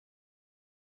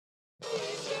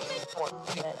You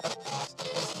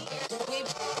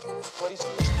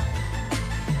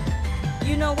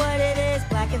know what it is,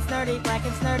 black and snurdy, black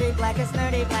and snurdy, black and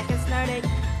snurdy, black and snurdy.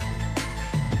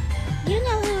 You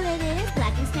know who it is,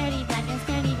 black and snurdy, black and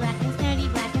snurdy, black and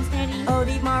snurdy, black and snurdy.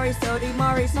 Odie, Mari, Sodi,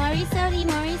 Mari, Mari Sodi,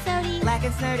 Mari Sodi. black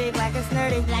and snurdy, black and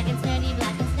snurdy. Black and snurdy,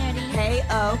 black and snurdy. Hey,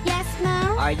 oh, Yes,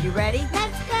 Mo? are you ready?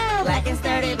 Let's go! Black and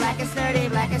snurdy, black and snurdy,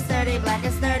 black and snurdy, black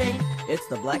and snurdy. It's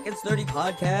the Black and Snurdy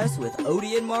podcast with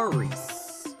Odie and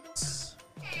Maurice.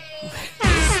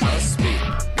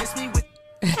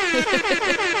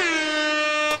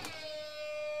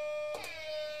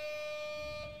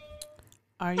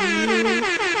 Are you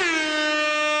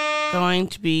going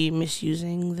to be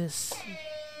misusing this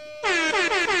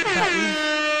button,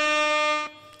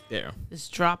 There. this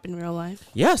drop in real life?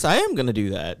 Yes, I am going to do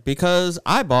that because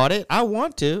I bought it. I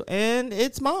want to, and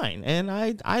it's mine, and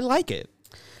I like it.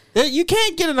 You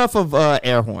can't get enough of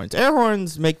air horns. Air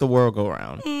horns make the world go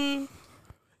round.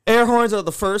 Air horns are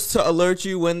the first to alert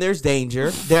you when there's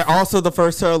danger. They're also the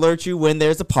first to alert you when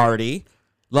there's a party.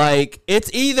 Like,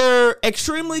 it's either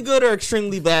extremely good or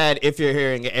extremely bad if you're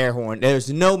hearing an air horn.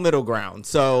 There's no middle ground.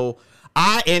 So,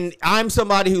 I'm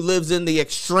somebody who lives in the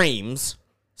extremes.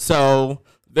 So,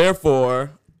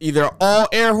 therefore, either all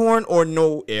air horn or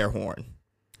no air horn.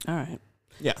 All right.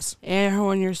 Yes. Air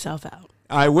horn yourself out.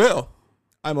 I will.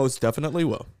 I most definitely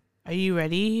will. Are you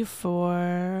ready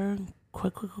for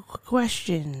quick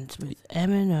questions with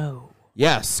M and O?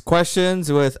 Yes.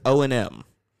 Questions with O and M.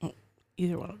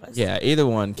 Either one of us. Yeah, either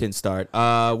one can start.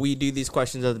 We do these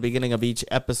questions at the beginning of each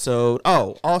episode.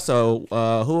 Oh, also,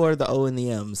 who are the O and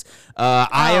the M's?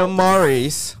 I am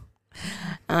Maurice.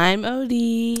 I'm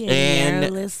Odie, and And-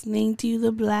 you're listening to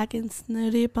the Black and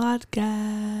Snurdy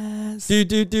podcast,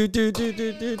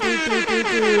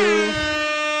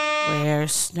 where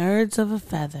snurds of a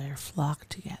feather flock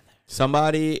together.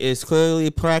 Somebody is clearly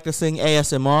practicing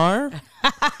ASMR.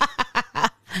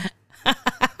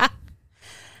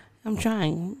 I'm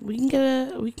trying. We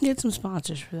can get some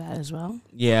sponsors for that as well.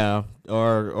 Yeah,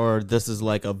 or this is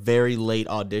like a very late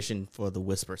audition for the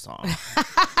Whisper song.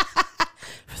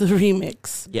 For the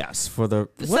remix. Yes, for the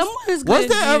Someone is gonna was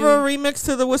there ever a remix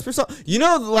to the Whisper song? You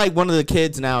know, like one of the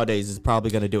kids nowadays is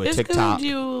probably going to do a It's TikTok.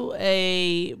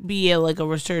 gonna be like a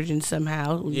resurgence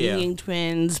somehow. Yeah. Ying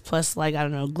Twins plus like I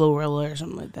don't know Glorilla or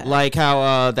something like that. Like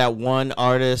how that one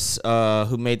artist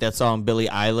who made that song, Billie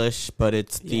Eilish, but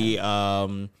it's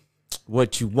the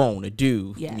what you want to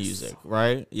do Yes. music,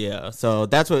 right? Yeah. So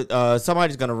that's what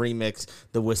somebody's gonna remix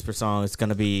the Whisper song. It's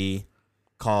gonna be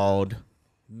called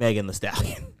Megan Thee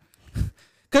Stallion,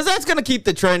 because that's gonna keep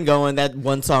the trend going. That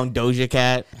one song, Doja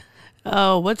Cat,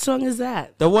 Oh, what song is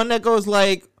that? the one that goes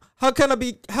like, "How can I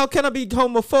be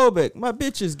homophobic? My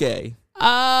bitch is gay."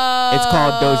 Oh, It's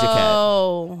called Doja Cat.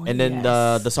 Oh, And then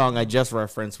yes. the song I just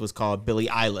referenced was called Billie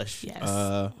Eilish.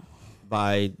 Yes.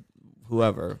 By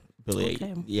whoever. Billie.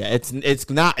 Okay. Yeah, it's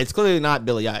clearly not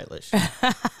Billie Eilish.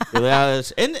 Billie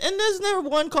Eilish. And isn't there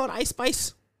one called Ice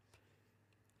Spice?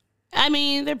 I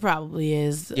mean, there probably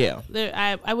is. Yeah.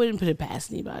 I wouldn't put it past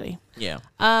anybody. Yeah.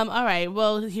 All right.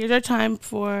 Well, here's our time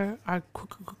for our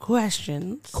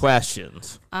questions.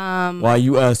 Questions. Why are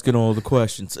you asking all the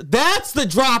questions? That's the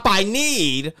drop I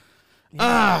need.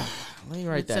 Let me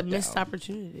write It's that a missed down.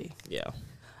 opportunity. Yeah.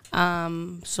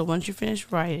 So once you finish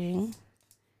writing,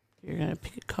 you're gonna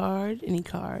pick a card, any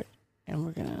card, and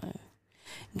we're gonna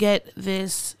get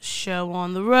this show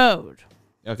on the road.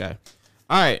 Okay.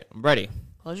 All right. I'm ready.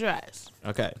 Close your eyes.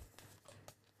 Okay.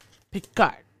 Pick a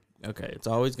card. Okay. It's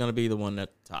always going to be the one at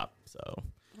the top. So.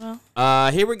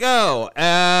 Well, Here we go.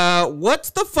 What's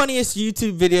the funniest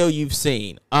YouTube video you've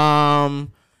seen? For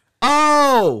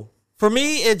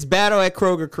me, it's Battle at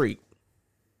Kroger Creek.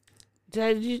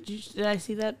 did I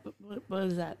see that? What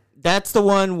is that? That's the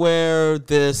one where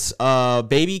this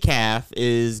baby calf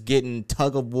is getting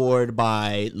tug of war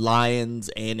by lions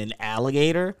and an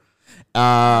alligator.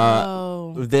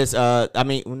 This I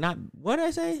mean, not what did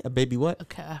I say? A baby what? A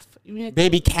calf. You mean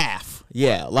Baby calf.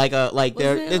 Yeah, like Wasn't it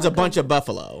there's like a bunch of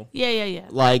buffalo. Yeah.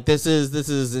 Like this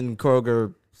is in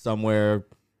Kroger somewhere.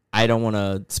 I don't want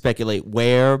to speculate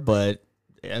where, but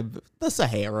the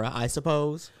Sahara, I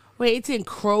suppose. Wait, it's in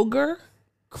Kroger?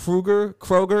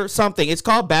 Kroger, something. It's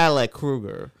called Battle at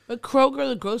Kroger. But Kroger,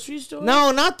 the grocery store?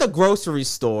 No, not the grocery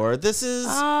store. This is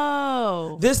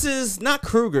Oh. this is not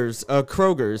Kroger's.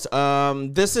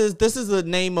 This is the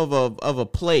name of a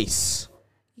place.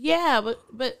 Yeah,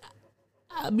 but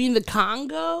I mean the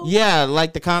Congo? Yeah,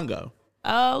 like the Congo.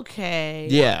 Okay.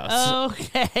 Yes.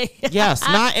 Okay. Yes,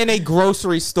 not in a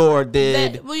grocery store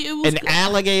did That- well, it was- an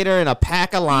alligator and a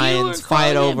pack of lions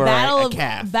fight over a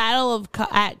calf. Battle of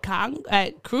at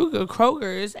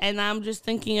Kroger's, and I'm just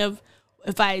thinking of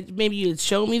if maybe you had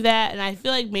shown me that, and I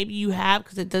feel like maybe you have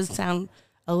because it does sound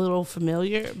a little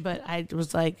familiar, but I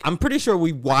was like, I'm pretty sure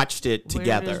we watched it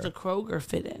together. Where does the Kroger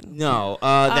fit in? No,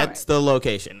 that's the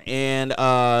location, and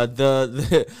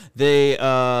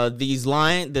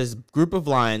this group of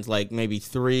lions, like maybe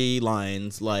 3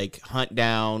 lions, like hunt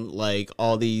down like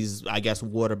all these, I guess,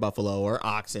 water buffalo or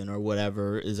oxen or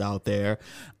whatever is out there,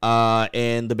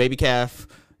 and the baby calf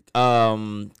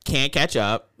can't catch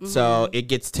up, so it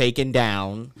gets taken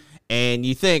down. And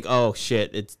you think, oh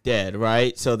shit, it's dead,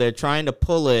 right? So they're trying to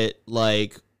pull it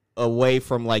like away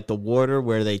from like the water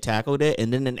where they tackled it,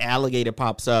 and then an alligator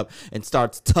pops up and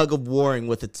starts tug of warring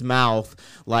with its mouth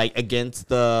like against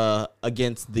the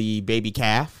baby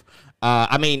calf.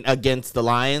 Against the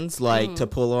lions, like to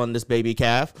pull on this baby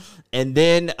calf. And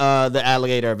then the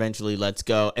alligator eventually lets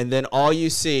go. And then all you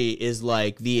see is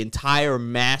like the entire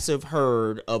massive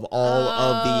herd of all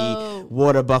of the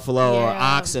water buffalo or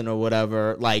oxen or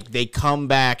whatever. Like they come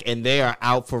back and they are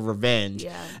out for revenge.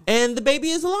 Yeah. And the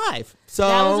baby is alive. So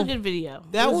that was a good video.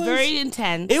 That was very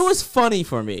intense. It was funny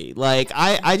for me. Like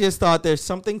I just thought there's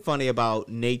something funny about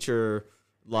nature,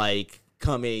 like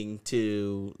coming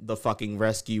to the fucking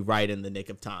rescue right in the nick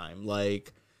of time.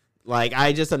 Like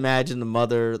I just imagine the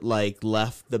mother like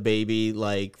left the baby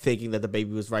like thinking that the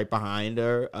baby was right behind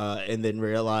her, and then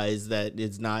realized that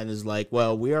it's not, and is like,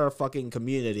 well, we are a fucking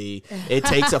community. It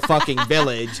takes a fucking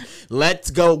village.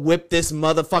 Let's go whip this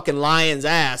motherfucking lion's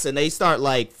ass. And they start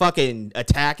like fucking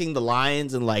attacking the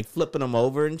lions and like flipping them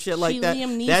over and shit like that.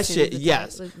 That shit,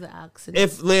 yes.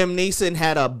 If Liam Neeson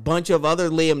had a bunch of other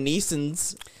Liam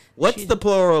Neesons. What's the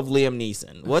plural of Liam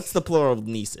Neeson? What's the plural of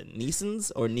Neeson?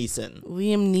 Neesons or Neeson?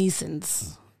 Liam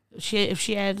Neeson's. If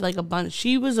she had like a bunch,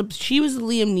 she was a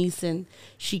Liam Neeson.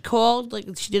 She called, like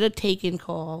she did a take-in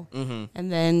call,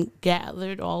 and then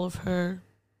gathered all of her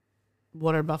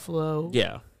water buffalo.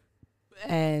 Yeah.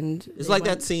 And it's like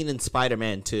that scene in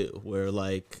Spider-Man 2 where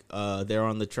like they're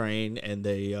on the train and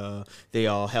they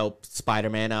all help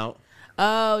Spider-Man out.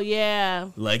 Oh, yeah.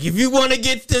 Like, if you want to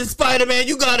get to Spider-Man,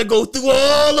 you got to go through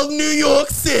all of New York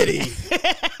City.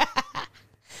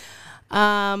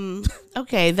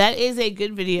 Okay, that is a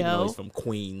good video. He's from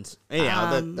Queens.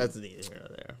 Anyhow, that's neither here nor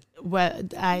there. Well,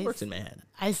 works in Manhattan.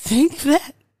 I think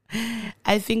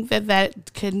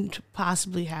that can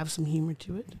possibly have some humor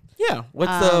to it. Yeah.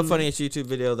 What's the funniest YouTube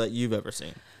video that you've ever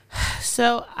seen?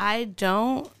 So, I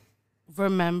don't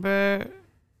remember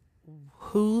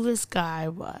who this guy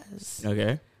was.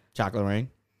 Okay. Chocolate Rain.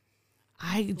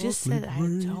 I just said I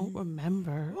don't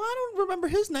remember. Well, I don't remember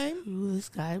his name. Who this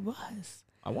guy was.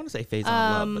 I want to say Phase on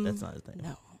Love, but that's not his name.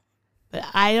 No. But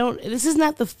I don't. This is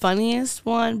not the funniest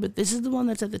one, but this is the one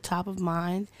that's at the top of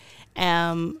mind.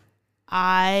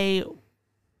 I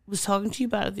was talking to you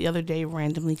about it the other day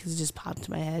randomly because it just popped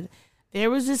into my head. There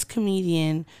was this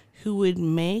comedian who would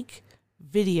make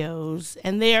videos,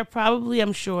 and they are probably,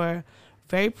 I'm sure,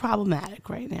 very problematic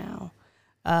right now,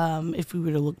 if we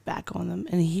were to look back on them.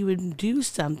 And he would do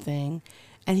something,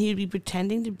 and he would be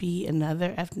pretending to be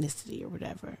another ethnicity or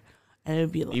whatever. And it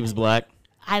would be like, he was black?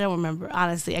 I don't remember,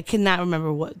 honestly. I cannot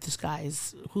remember who this guy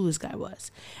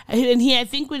was. And he, I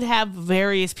think, would have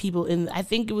various people in. I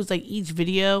think it was like each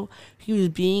video, he was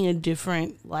being a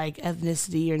different like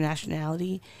ethnicity or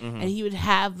nationality, and he would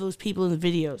have those people in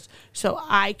the videos. So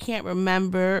I can't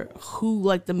remember who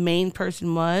like the main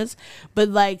person was, but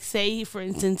like say for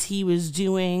instance he was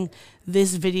doing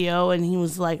this video and he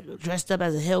was like dressed up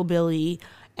as a hillbilly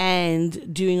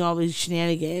and doing all these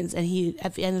shenanigans, and he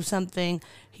at the end of something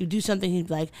he'd do something, he'd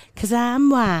be like, "'Cause I'm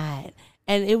white,"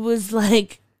 and it was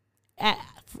like,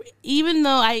 even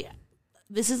though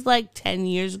this is like 10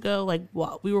 years ago, like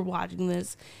we were watching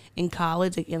this in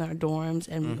college, like in our dorms,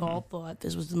 and we all thought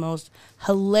this was the most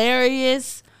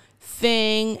hilarious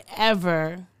thing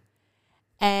ever.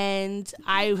 And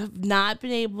I have not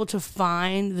been able to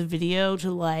find the video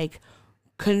to like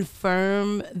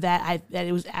confirm that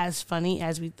it was as funny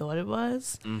as we thought it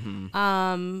was.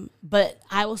 But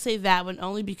I will say that one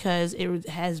only because it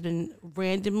has been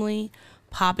randomly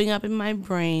popping up in my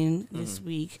brain this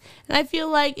week. And I feel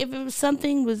like if it was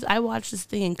something I watched this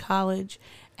thing in college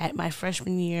at my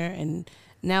freshman year, and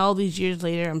now all these years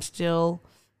later I'm still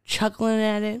chuckling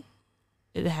at it.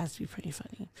 It has to be pretty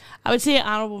funny. I would say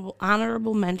an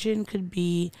honorable mention could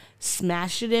be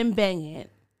Smash It and Bang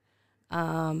It.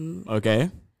 Okay.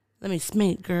 Let me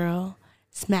smack it, girl.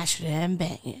 Smash it and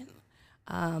bang it.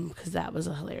 because that was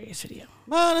a hilarious video.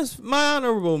 My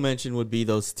honorable mention would be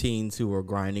those teens who were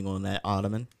grinding on that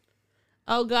ottoman.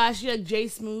 Oh gosh, you like Jay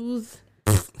Smooth.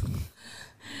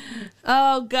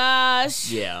 Oh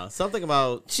gosh. Yeah, something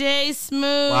about Jay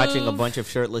Smooth watching a bunch of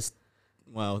shirtless.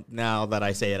 Well, now that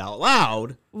I say it out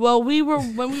loud, Well, when we were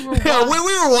when we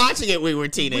were watching it, we were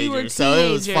teenagers, so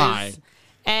it was fine.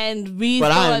 And we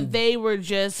But thought I'm they were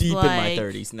just Deep like, in my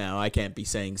 30s now, I can't be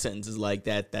saying sentences like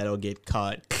that. That'll get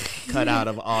cut out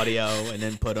of audio and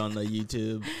then put on the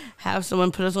YouTube. have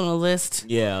someone put us on a list.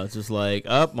 Yeah, it's just like,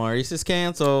 Maurice is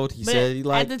canceled. He But said he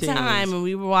liked at the teens. time when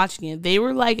we were watching it, they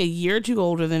were like a year or two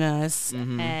older than us,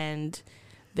 Mm-hmm. and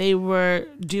they were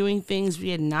doing things we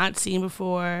had not seen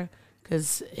before.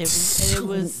 Because it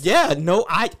was Yeah, no,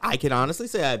 I can honestly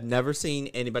say I've never seen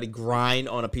anybody grind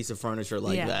on a piece of furniture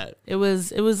like that. It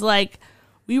was like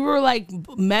we were like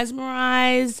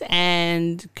mesmerized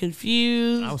and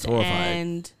confused. I was horrified.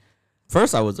 And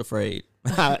First, I was afraid.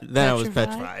 Then I was Petrified?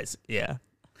 petrified. Yeah.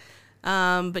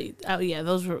 but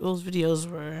those videos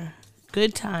were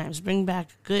good times. Bring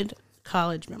back good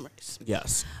college memories.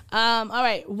 Yes. All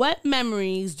right, what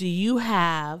memories do you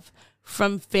have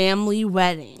from family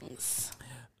weddings?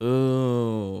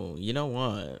 Ooh, you know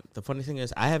what? The funny thing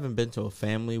is, I haven't been to a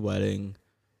family wedding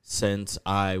since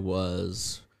I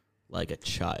was like a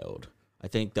child. I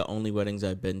think the only weddings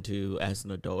I've been to as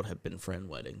an adult have been friend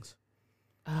weddings.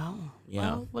 Oh, Yeah.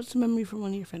 Well, what's the memory from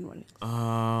one of your friend weddings?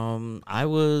 I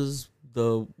was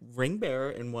the ring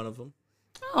bearer in one of them.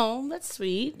 Oh, that's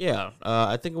sweet. Yeah,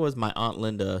 I think it was my Aunt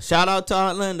Linda. Shout out to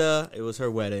Aunt Linda. It was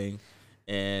her wedding,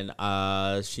 and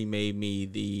she made me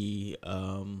the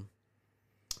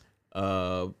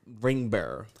ring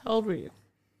bearer. How old were you?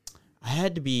 I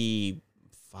had to be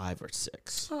 5 or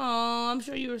 6. Oh, I'm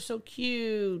sure you were so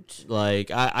cute.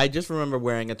 Like I just remember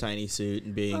wearing a tiny suit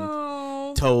and being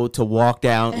Oh, told to walk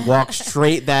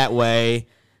straight that way,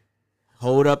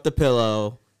 hold up the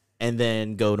pillow, and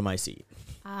then go to my seat.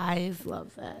 I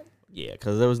love that. Yeah,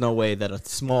 because there was no way that a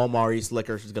small Maurice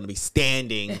Lickers was going to be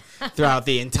standing throughout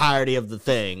the entirety of the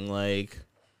thing. Like,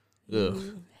 ugh.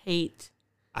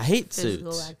 I hate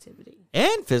Physical suits. activity.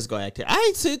 And physical activity. I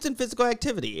hate suits and physical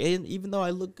activity, and even though I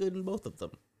look good in both of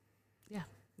them. Yeah.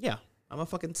 Yeah, I'm a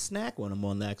fucking snack when I'm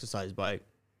on the exercise bike.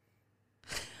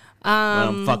 When Um,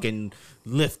 I'm fucking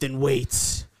lifting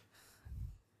weights.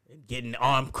 Getting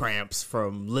arm cramps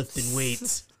from lifting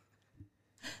weights.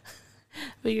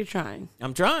 but you're trying.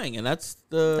 I'm trying, and that's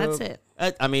That's it.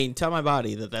 I mean, tell my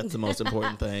body that that's the most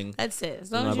important thing. That's it.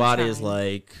 As long And my as body you're is trying.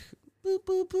 like, boop,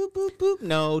 boop, boop, boop, boop.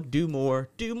 No, do more,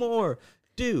 do more,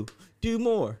 do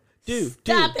more,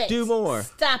 Stop it. do more.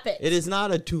 Stop it. It is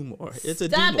not a do more. It's a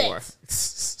Stop do more.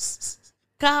 it.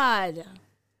 God.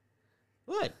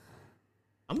 What?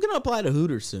 I'm gonna apply to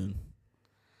Hooters soon.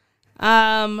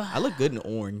 I look good in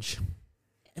orange.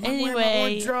 Am I wearing my Anyway.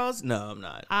 orange drawers? No, I'm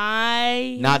not.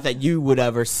 I Not that you would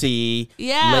ever see,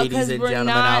 yeah, ladies because and we're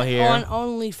gentlemen not out here. on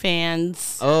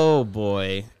OnlyFans, Oh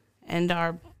boy. and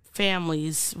our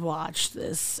families watch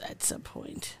this at some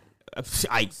point.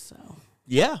 So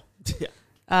Yeah.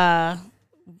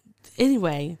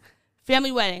 anyway,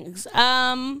 family weddings.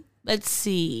 Let's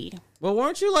see. Well,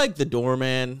 weren't you like the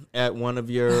doorman at one of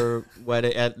your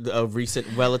wedding at a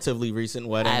relatively recent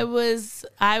wedding? I was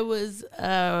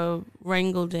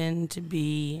wrangled in to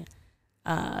be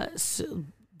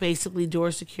basically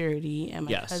door security at my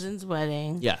Yes. cousin's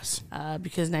wedding. Yes.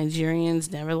 Because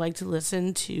Nigerians never like to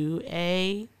listen to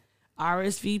a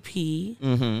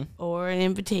RSVP or an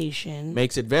invitation.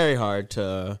 Makes it very hard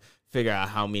to figure out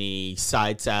how many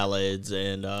side salads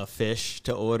and fish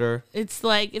to order It's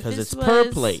like if because this it's was per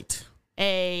plate.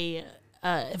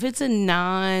 if it's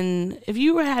if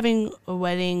you were having a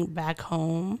wedding back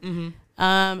home,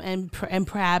 and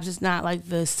perhaps it's not like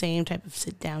the same type of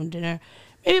sit down dinner,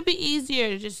 maybe it'd be easier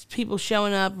to just people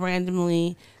showing up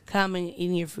randomly, coming,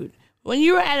 eating your food. When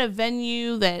you're at a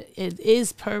venue that it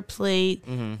is per plate,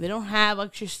 they don't have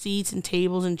extra seats and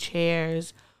tables and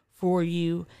chairs for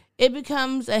you. It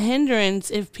becomes a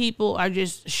hindrance if people are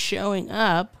just showing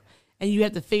up and you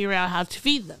have to figure out how to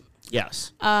feed them.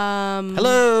 Yes.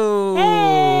 Hello.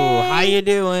 Hey. How you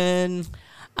doing?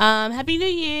 Happy New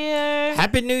Year.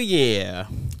 Happy New Year.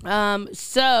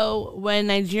 So when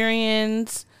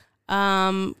Nigerians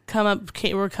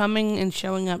were coming and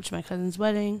showing up to my cousin's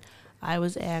wedding, I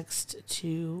was asked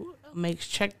to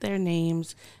check their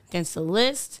names against the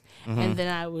list, and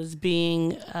then I was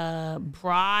being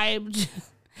bribed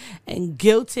and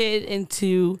guilted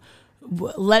into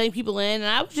letting people in, and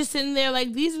I was just sitting there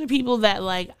like, these are the people that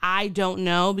like I don't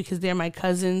know because they're my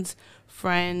cousins,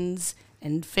 friends,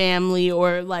 and family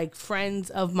or like friends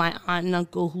of my aunt and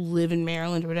uncle who live in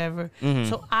Maryland or whatever.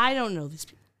 So I don't know these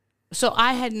people. So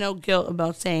I had no guilt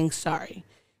about saying sorry.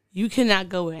 You cannot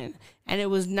go in. And it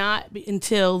was not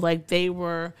until like they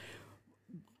were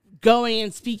going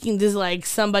and speaking to like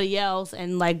somebody else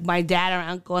and like my dad or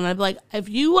uncle, and I'd be like, if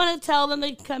you want to tell them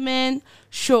they can come in,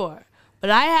 sure. But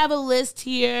I have a list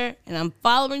here, and I'm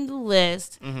following the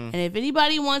list. And if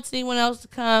anybody wants anyone else to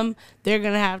come, they're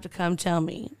going to have to come tell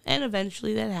me. And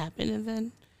eventually that happened, and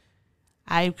then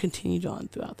I continued on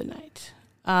throughout the night.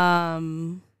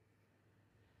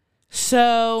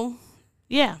 So,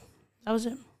 yeah, that was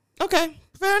it. Okay,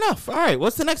 fair enough. All right,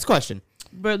 what's the next question?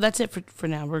 But that's it for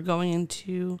now. We're going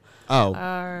into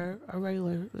our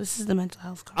regular. This is the mental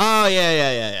health card. Oh,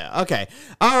 yeah. Okay.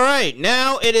 All right.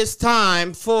 Now it is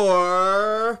time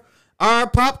for our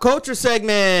pop culture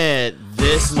segment.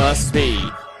 This must be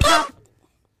pop.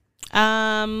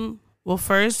 Well,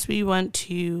 first we want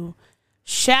to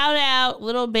shout out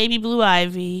little baby Blue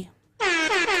Ivy.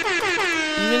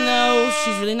 Even though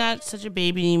she's really not such a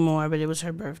baby anymore, but it was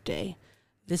her birthday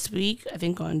this week, I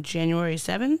think on January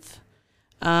 7th.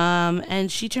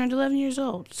 And she turned 11 years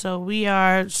old. So we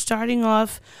are starting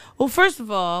off. Well, first of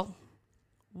all,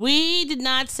 we did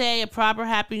not say a proper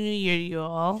Happy New Year to you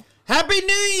all. Happy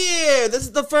New Year! This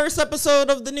is the first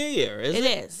episode of the New Year, is it?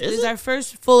 It is. It is our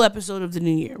first full episode of the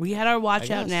New Year. We had our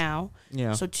watch out now.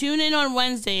 Yeah. So tune in on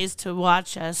Wednesdays to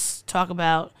watch us talk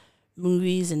about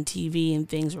movies and TV and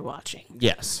things we're watching.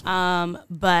 Yes.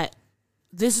 But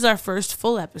this is our first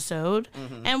full episode,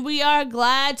 and we are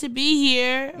glad to be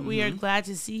here. We are glad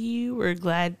to see you. We're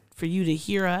glad for you to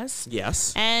hear us.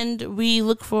 Yes. And we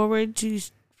look forward to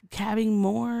having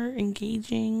more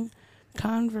engaging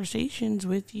conversations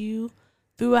with you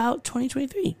throughout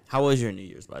 2023. How was your New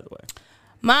Year's, by the way?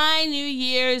 My New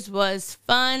Year's was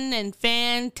fun and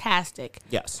fantastic.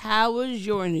 Yes. How was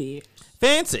your New Year's?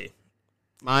 Fancy.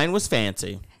 Mine was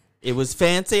fancy. It was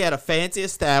fancy at a fancy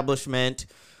establishment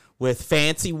with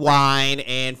fancy wine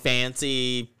and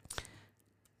fancy,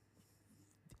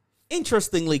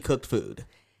 interestingly cooked food.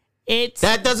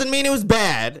 That doesn't mean it was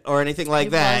bad or anything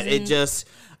like that. It just,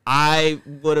 I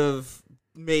would have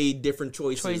made different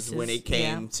choices when it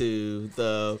came to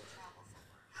the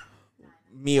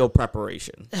meal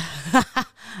preparation.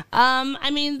 I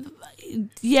mean,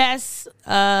 yes,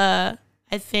 I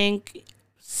think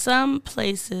some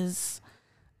places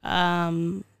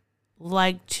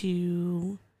like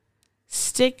to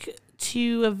stick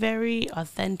to a very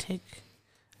authentic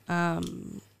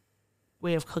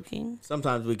way of cooking.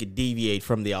 Sometimes we could deviate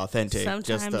from the authentic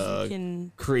just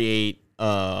to create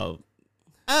a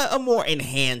more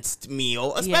enhanced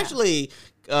meal, especially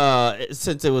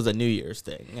since it was a New Year's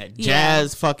thing.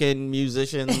 Jazz fucking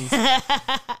musicians,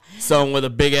 sung with a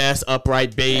big ass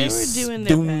upright bass. They were doing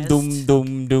their best. Doom,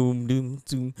 doom, doom, doom,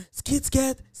 doom. Skid,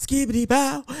 scat, skibbity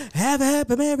bow. Have a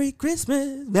happy Merry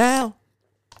Christmas now.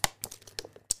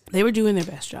 They were doing their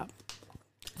best job.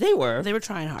 They were. They were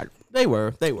trying hard. They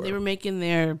were. They were making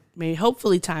their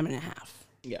hopefully time and a half.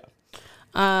 Yeah.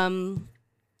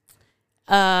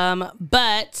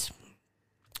 But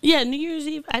yeah, New Year's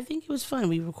Eve, I think it was fun.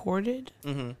 We recorded,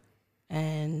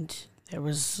 and there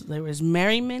was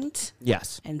merriment.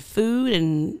 Yes. And food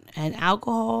and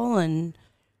alcohol and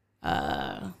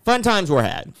fun times were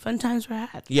had. So,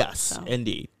 Yes,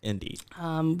 indeed.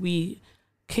 we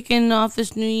kicking off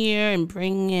this new year and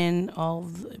bringing in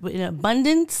in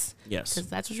abundance. Yes. Because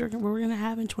that's what we're going to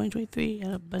have in 2023,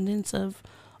 an abundance of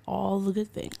all the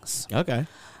good things. Okay.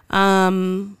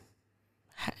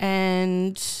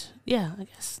 And yeah, I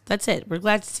guess that's it. We're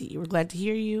glad to see you. We're glad to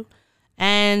hear you.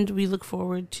 And we look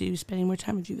forward to spending more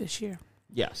time with you this year.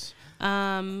 Yes. What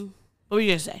were you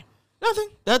going to say? Nothing.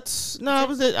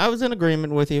 I was in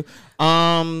agreement with you.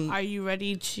 Are you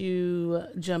ready to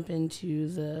jump into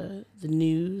the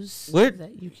news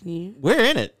that you can use? We're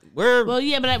in it. Well,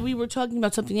 yeah, but we were talking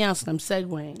about something else, and I'm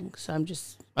segueing, so I'm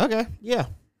just okay. Yeah.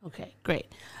 Okay,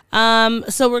 great.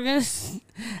 So we're gonna.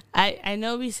 I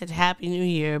know we said Happy New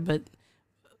Year, but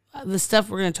the stuff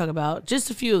we're gonna talk about,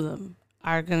 just a few of them,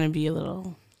 are gonna be a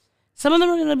little. Some of them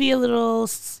are gonna be a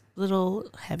little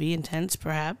heavy, intense,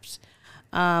 perhaps.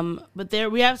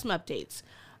 But we have some updates.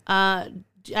 I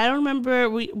don't remember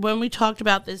when we talked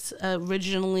about this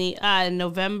originally in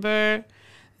November.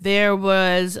 There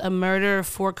was a murder of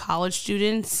 4 college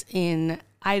students in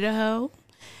Idaho,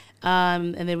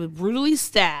 and they were brutally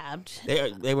stabbed.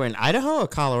 They were in Idaho or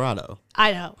Colorado?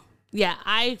 Idaho. Yeah,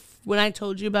 when I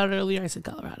told you about it earlier, I said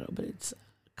Colorado, but it's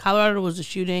Colorado was the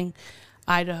shooting.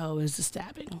 Idaho is the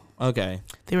stabbing. Okay.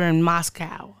 They were in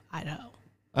Moscow, Idaho.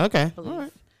 Okay. All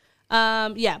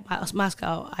right. Yeah,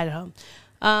 Moscow, Idaho.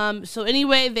 So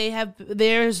anyway,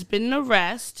 there's been an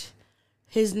arrest.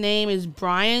 His name is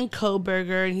Brian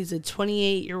Koberger, and he's a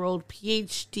 28-year-old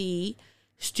PhD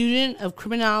student of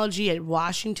criminology at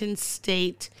Washington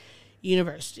State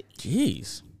University.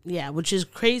 Jeez. Yeah, which is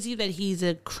crazy that he's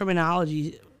a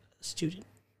criminology student.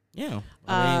 Yeah.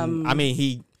 I mean,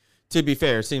 he, to be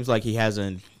fair, it seems like he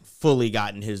hasn't fully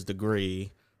gotten his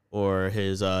degree or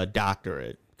his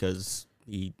doctorate because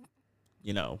he,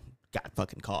 got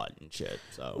fucking caught and shit.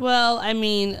 So. Well, I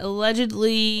mean,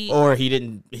 allegedly, or he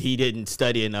didn't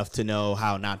study enough to know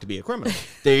how not to be a criminal.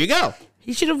 There you go.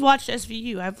 He should have watched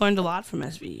SVU. I've learned a lot from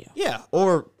SVU. Yeah,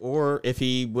 or if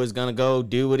he was gonna go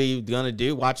do what he was gonna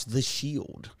do, watch The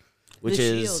Shield, which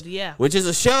is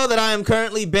a show that I am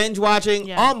currently binge watching.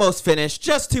 Yeah. Almost finished,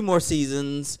 just 2 more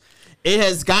seasons. It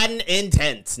has gotten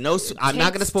intense. I'm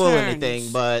not gonna spoil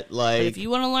anything, but if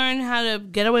you want to learn how to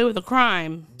get away with a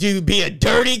crime, be a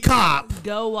dirty cop,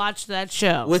 go watch that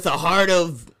show with a heart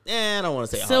of I don't want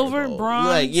to say silver,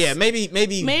 bronze,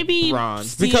 maybe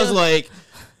bronze, steel. Because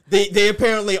They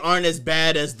apparently aren't as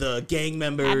bad as the gang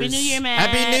members. Happy New Year, man.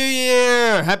 Happy New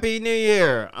Year. Happy New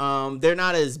Year. They're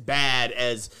not as bad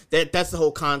as that. That's the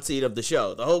whole concept of the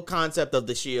show. The whole concept of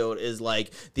The Shield is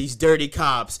like these dirty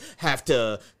cops have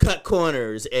to cut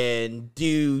corners and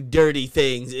do dirty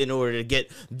things in order to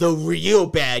get the real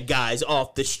bad guys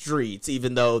off the streets,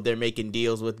 even though they're making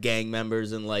deals with gang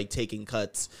members and like taking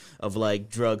cuts of like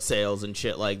drug sales and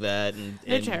shit like that. And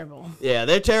they're terrible. Yeah,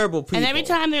 they're terrible people. And every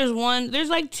time there's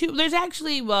like 2. There's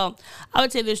actually, I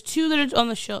would say there's 2 that are on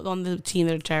the team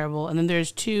that are terrible, and then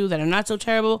there's 2 that are not so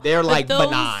terrible. They're like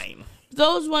benign.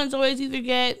 Those ones always either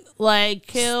get like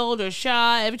killed or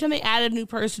shot. Every time they add a new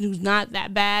person who's not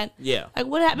that bad. Yeah. Like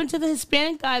what happened to the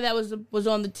Hispanic guy that was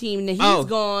on the team? And he's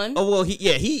gone. Oh well,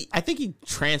 I think he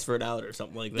transferred out or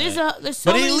something like that. There's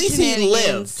so many at least he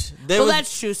lived.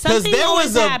 That's true. Something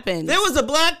always happens. There was a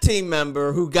black team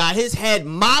member who got his head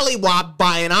mollywopped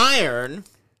by an iron.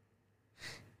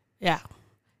 Yeah.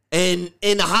 And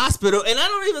in the hospital, and I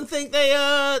don't even think they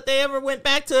ever went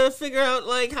back to figure out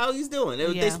like how he's doing.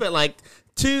 They spent like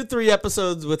 2-3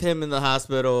 episodes with him in the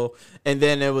hospital, and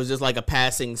then it was just like a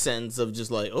passing sentence of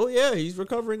just like, oh yeah, he's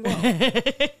recovering well.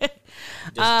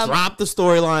 Just drop the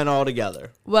storyline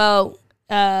altogether. Well,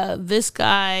 this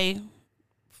guy,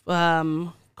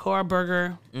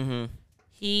 Koberger,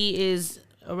 he is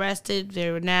arrested.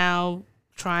 They're now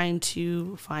trying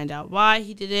to find out why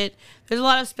he did it. There's a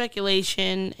lot of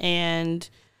speculation, and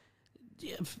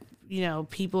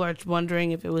people are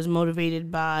wondering if it was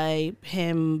motivated by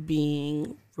him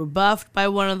being rebuffed by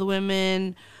one of the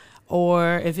women,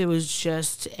 or if it was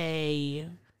just a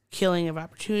killing of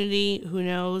opportunity. Who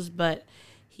knows? But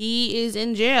he is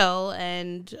in jail,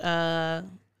 and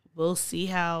we'll see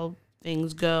how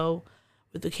things go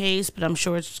with the case. But I'm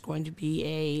sure it's going to be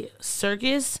a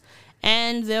circus.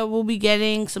 And they will be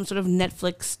getting some sort of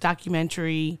Netflix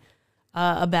documentary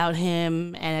about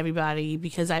him and everybody,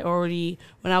 because when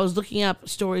I was looking up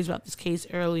stories about this case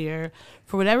earlier,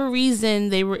 for whatever reason,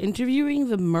 they were interviewing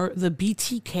the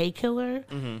BTK killer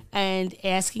and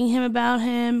asking him about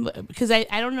him, because I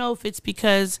don't know if it's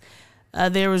because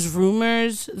there was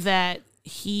rumors that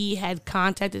he had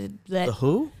contacted that... The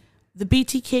who? The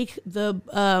BTK,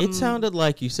 it sounded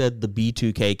like you said the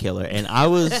B2K killer, and I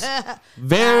was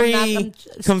very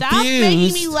confused. Stop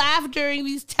making me laugh during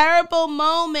these terrible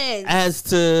moments. As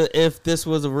to if this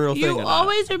was a real thing or not. You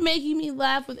always are making me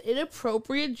laugh with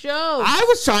inappropriate jokes. I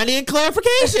was trying to get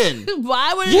clarification.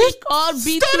 Why would it be called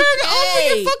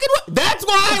B2K? That's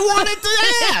why I wanted to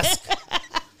ask.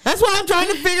 That's why I'm trying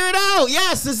to figure it out.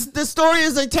 Yes, this story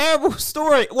is a terrible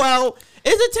story. Well...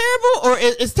 Is it terrible, or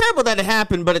it's terrible that it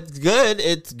happened, but it's good.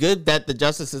 It's good that the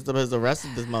justice system has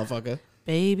arrested this motherfucker.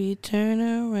 Baby, turn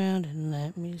around and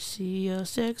let me see your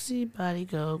sexy body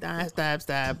go.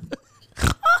 Stab.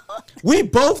 We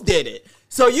both did it.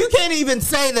 So you can't even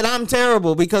say that I'm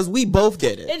terrible because we both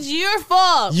did it. It's your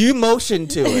fault. You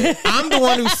motioned to it. I'm the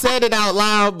one who said it out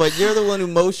loud, but you're the one who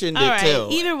motioned it too.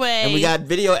 Either way. And we got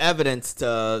video evidence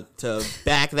to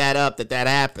back that up that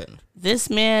happened. This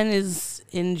man is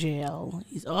in jail.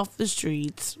 He's off the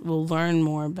streets. We'll learn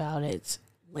more about it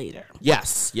later.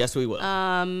 Yes, we will.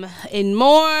 In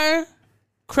more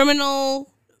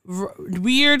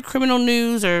weird criminal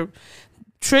news or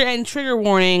trigger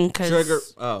warning.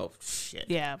 Oh shit.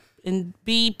 Yeah, and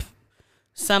beep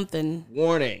something.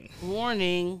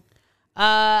 Warning.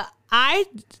 I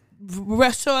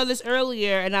saw this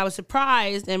earlier and I was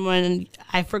surprised, and when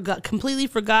I completely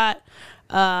forgot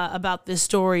about this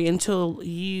story until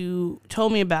you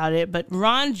told me about it. But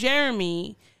Ron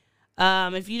Jeremy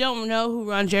If you don't know who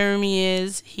Ron Jeremy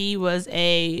is, he was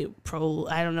I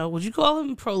don't know, would you call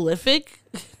him prolific?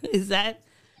 Is that,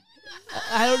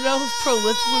 I don't know if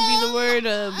prolific would be the word.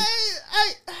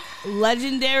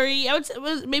 Legendary, I would say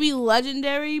maybe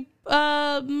legendary.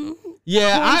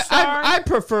 Yeah, I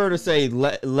prefer to say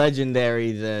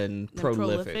legendary than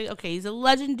prolific. Okay, he's a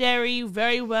legendary,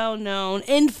 very well known,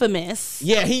 infamous.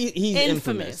 Yeah, he's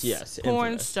infamous. Yes,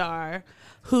 porn star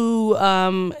who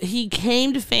he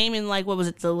came to fame in like, what was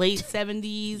it, the late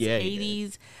 70s,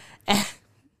 80s.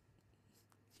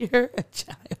 You're a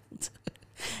child.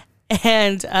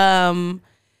 And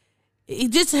he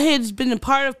just has been a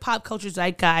part of pop culture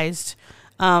zeitgeist.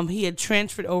 He had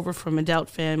transferred over from adult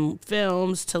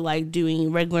films to like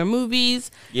doing regular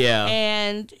movies. Yeah.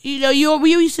 And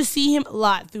we used to see him a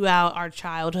lot throughout our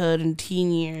childhood and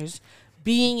teen years,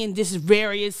 being in just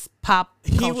various pop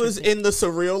culture He was things. in The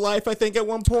Surreal Life, I think, at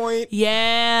one point.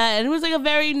 Yeah, and it was like a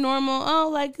very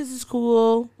normal, like, this is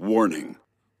cool. Warning.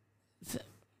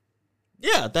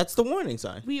 Yeah, that's the warning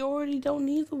sign. We already don't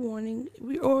need the warning.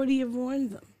 We already have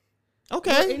warned them.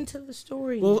 Okay. We're into the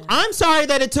story Well, now. I'm sorry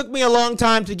that it took me a long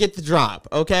time to get the drop,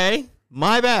 okay?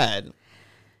 My bad.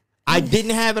 I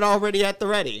didn't have it already at the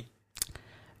ready.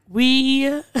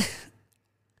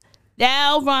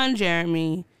 Now Ron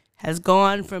Jeremy has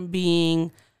gone from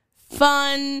being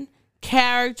fun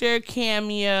character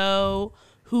cameo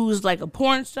who's like a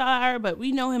porn star, but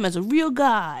we know him as a real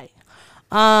guy,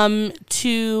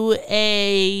 to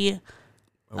a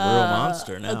A real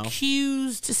monster now.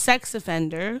 accused sex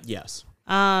offender. Yes.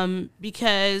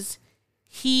 Because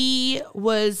he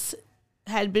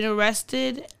had been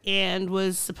arrested and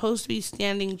was supposed to be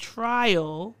standing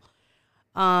trial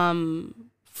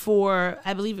for,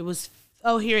 I believe it was,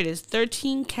 here it is,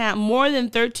 more than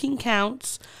 13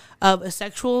 counts of a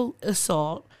sexual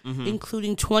assault,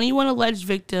 including 21 alleged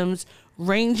victims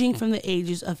ranging from the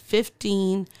ages of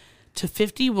 15 to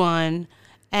 51.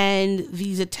 And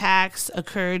these attacks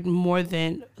occurred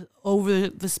over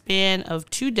the span of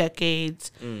 2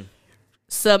 decades.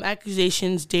 Some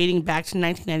accusations dating back to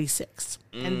 1996.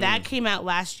 And that came out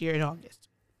last year in August.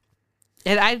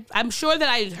 And I'm sure that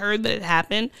I had heard that it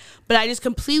happened, but I just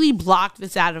completely blocked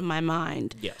this out of my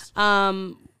mind. Yes.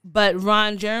 But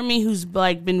Ron Jeremy, who's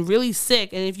like been really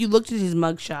sick, and if you looked at his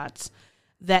mugshots,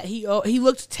 that he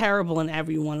looked terrible in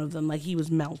every one of them, like he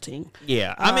was melting.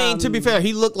 Yeah. I mean, to be fair,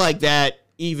 he looked like that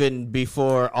even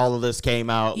before all of this came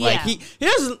out. Yeah. Like he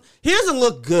doesn't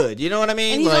look good. You know what I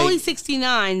mean? And he's like, only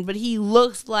 69, but he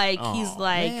looks like he's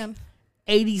like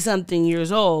 80-something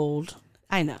years old.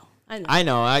 I know. I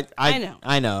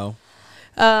know.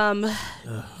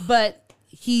 But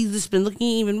he's just been looking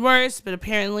even worse. But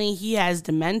apparently he has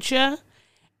dementia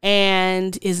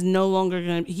and is no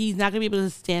longer he's not gonna be able to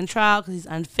stand trial because he's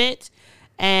unfit.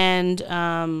 And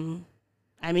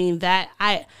I mean that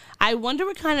I wonder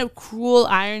what kind of cruel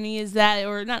irony is that,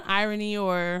 or not irony,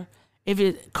 or if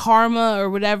it's karma or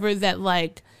whatever, that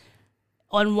like,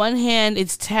 on one hand,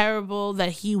 it's terrible that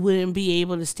he wouldn't be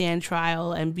able to stand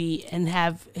trial and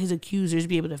have his accusers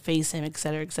be able to face him, et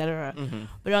cetera, et cetera.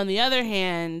 But on the other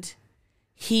hand,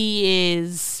 he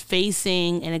is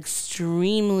facing an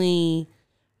extremely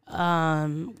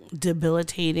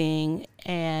debilitating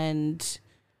and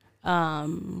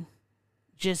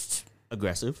just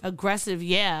aggressive,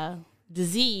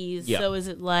 disease. Yeah. So is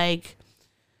it like,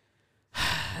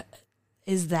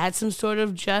 is that some sort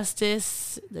of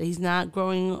justice that he's not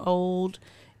growing older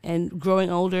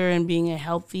and being a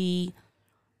healthy,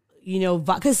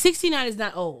 because 69 is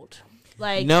not old.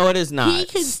 Like, no, it is not. He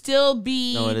could still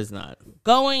be. No, it is not.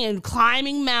 Going and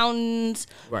climbing mountains,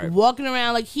 Right. walking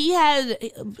around. Like he had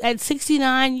at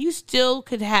 69, you still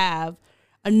could have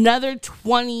another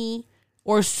 20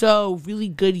 or so really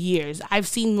good years. I've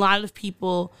seen a lot of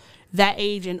people that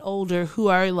age and older who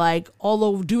are like all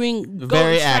over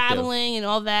Very active. traveling and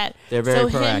all that. They're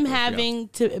very so proactive, him having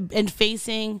to and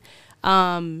facing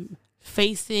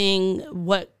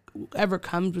whatever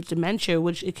comes with dementia,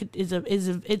 which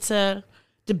it's a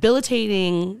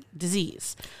debilitating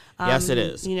disease. Yes, it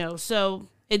is. So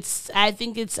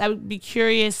I would be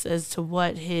curious as to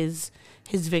what his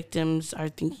victims are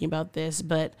thinking about this,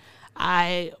 but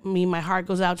I mean, my heart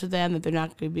goes out to them that they're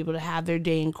not going to be able to have their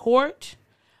day in court.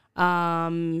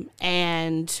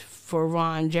 And for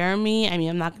Ron Jeremy, I mean,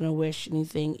 I'm not going to wish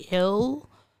anything ill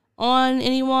on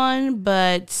anyone,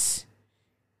 but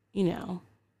I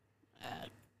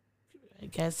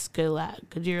guess good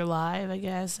year alive, I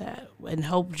guess, and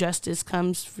hope justice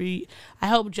comes for you. I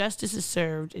hope justice is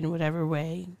served in whatever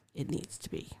way it needs to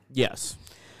be. Yes.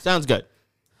 Sounds good.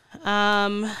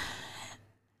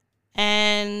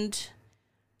 And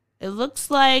It looks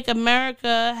like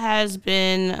America has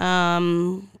been,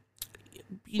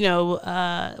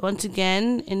 once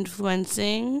again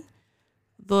influencing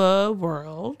the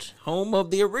world. Home of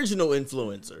the original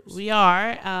influencers. We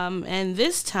are, and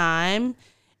this time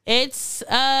it's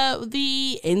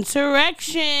the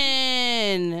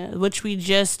insurrection, which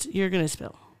you're gonna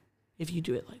spill if you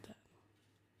do it like that.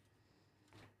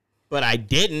 But I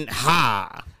didn't.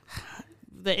 Ha!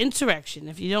 The insurrection.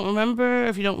 If you don't remember,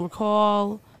 if you don't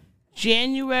recall,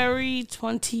 January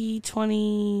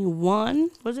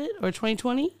 2021 was it, or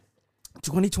 2020?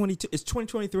 2022. It's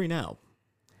 2023 now.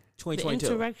 2022.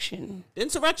 The insurrection.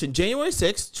 Insurrection, January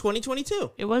 6th,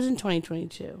 2022. It wasn't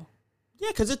 2022. Yeah,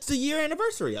 because it's the year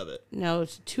anniversary of it. No,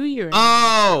 it's a 2-year.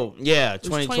 Oh, yeah, was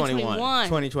 2021.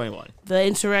 2021. The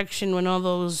insurrection, when all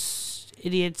those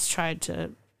idiots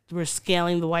were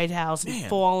scaling the White House and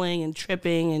falling and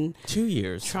tripping and 2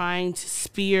 years. trying to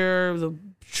spear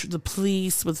the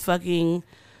police with fucking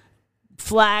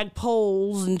flag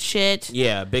poles and shit.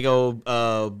 Yeah, big old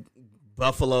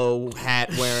buffalo hat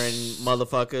wearing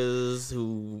motherfuckers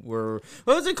who were,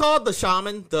 what was it called? The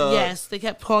shaman? Yes, they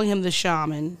kept calling him the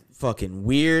shaman. Fucking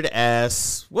weird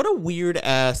ass. What a weird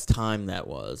ass time that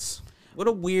was. What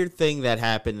a weird thing that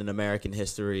happened in American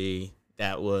history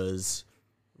that was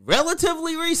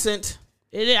relatively recent.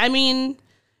 It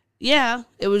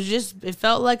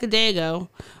felt like a day ago.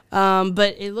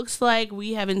 But it looks like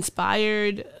we have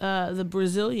inspired the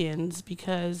Brazilians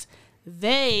because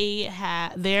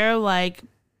they're like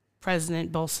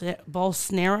President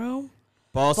Bolsonaro.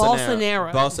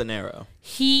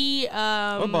 He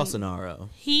or Bolsonaro.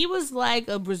 He was like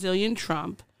a Brazilian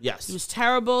Trump. Yes. He was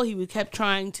terrible. He kept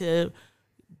trying to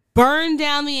burn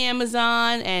down the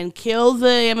Amazon and kill the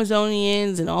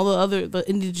Amazonians and all the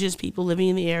indigenous people living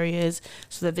in the areas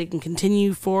so that they can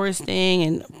continue foresting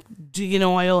and digging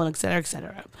oil and et cetera, et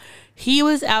cetera. He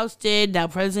was ousted. Now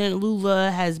President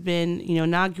Lula has been,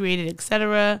 inaugurated, et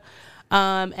cetera.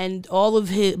 And all of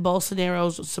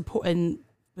Bolsonaro's support and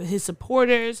his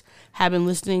supporters have been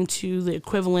listening to the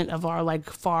equivalent of our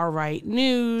far right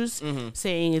news,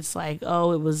 saying it's it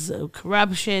was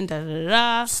corruption, da da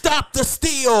da. Stop the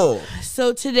steal.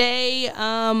 So today,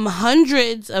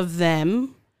 hundreds of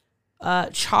them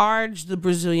charged the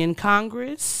Brazilian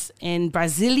Congress in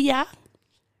Brasilia,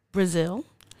 Brazil,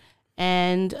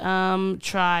 and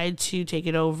tried to take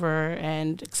it over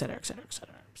and et cetera, et cetera, et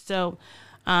cetera. So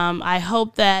I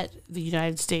hope that the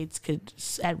United States could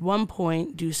at one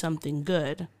point do something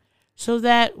good so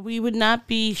that we would not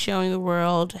be showing the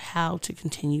world how to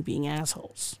continue being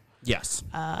assholes. Yes.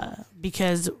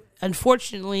 Because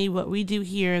unfortunately, what we do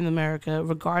here in America,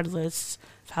 regardless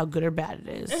of how good or bad it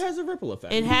is, it has a ripple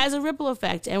effect. It has a ripple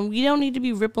effect, and we don't need to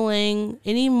be rippling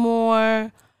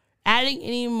anymore, adding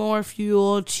any more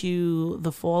fuel to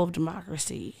the fall of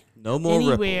democracy. No more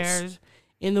anywhere ripples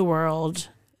in the world.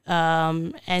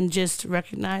 And just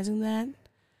recognizing that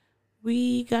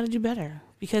we got to do better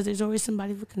because there's always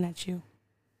somebody looking at you.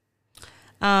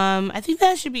 I think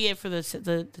that should be it for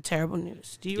the terrible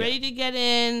news. Do you ready to get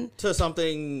in to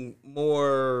something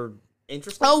more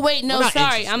interesting? Oh wait, no,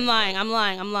 sorry, I'm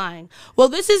lying. Well,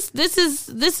 this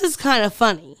is kind of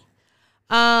funny.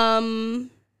 Have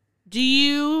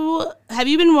you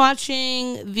been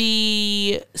watching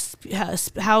the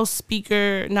House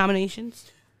Speaker nominations?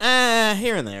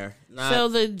 Here and there. So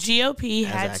the GOP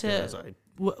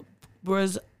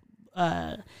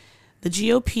the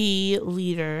GOP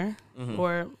leader,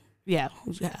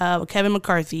 Kevin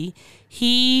McCarthy.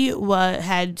 He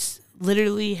had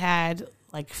literally had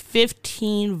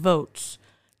 15 votes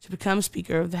to become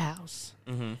Speaker of the House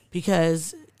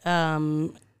because,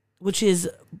 which is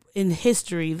in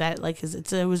history that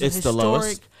it was a historic. The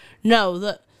lowest?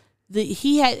 No, they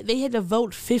had to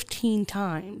vote 15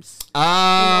 times in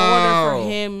order for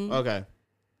him. Okay.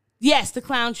 Yes, the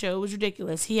clown show was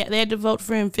ridiculous. They had to vote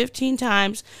for him 15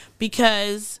 times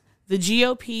because the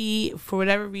GOP, for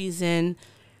whatever reason,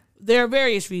 there are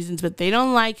various reasons, but they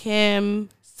don't like him.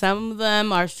 Some of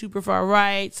them are super far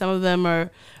right. Some of them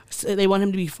they want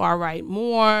him to be far right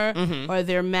more, or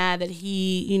they're mad that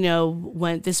he,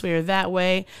 went this way or that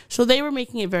way. So they were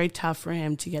making it very tough for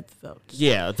him to get the votes.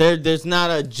 Yeah, there's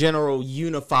not a general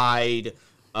unified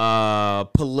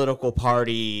political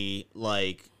party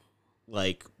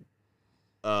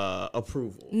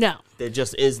approval. No, there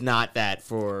just is not that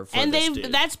for and this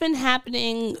that's been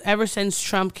happening ever since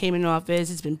Trump came in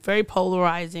office. It's been very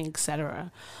polarizing,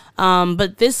 etc.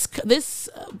 But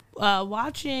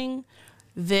watching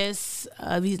these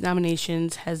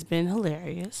nominations has been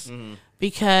hilarious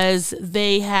because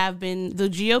the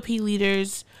GOP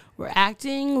leaders were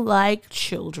acting like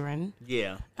children.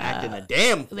 Yeah, acting a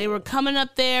damn fool. They were coming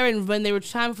up there, and when they were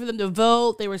time for them to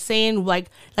vote, they were saying like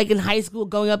in high school,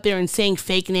 going up there and saying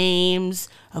fake names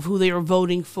of who they were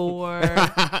voting for.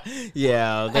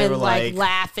 Yeah, they and were like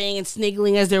laughing and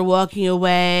sniggling as they're walking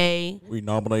away. we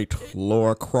nominate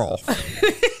Laura Croft.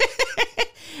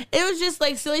 It was just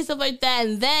like silly stuff like that.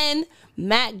 And then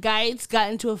Matt Gaetz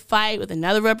got into a fight with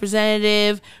another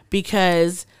representative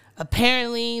because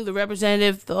apparently the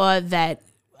representative thought that,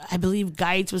 I believe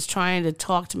Gaetz was trying to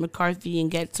talk to McCarthy and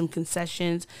get some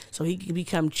concessions so he could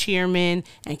become chairman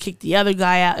and kick the other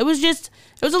guy out. It was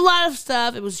a lot of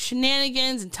stuff. It was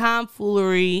shenanigans and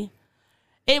tomfoolery.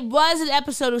 It was an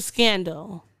episode of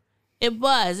Scandal. It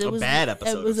was a bad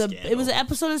episode of Scandal. It was an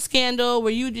episode of Scandal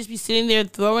where you would just be sitting there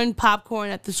throwing popcorn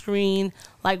at the screen,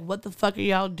 like, what the fuck are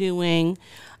y'all doing?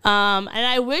 And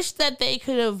I wish that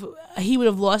he would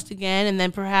have lost again, and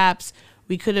then perhaps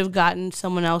we could have gotten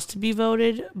someone else to be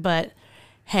voted. But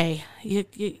hey,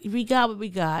 we got what we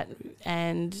got,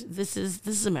 and this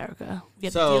is America.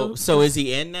 So is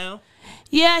he in now?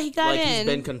 Yeah, he got in. Like he's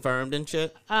been confirmed and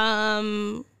shit?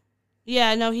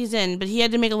 Yeah, no, he's in, but he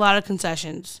had to make a lot of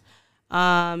concessions.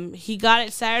 He got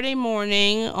it Saturday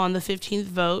morning on the 15th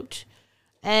vote,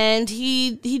 and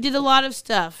he did a lot of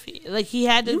stuff. Like, he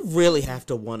had to... You really have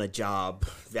to want a job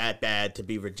that bad to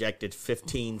be rejected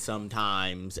 15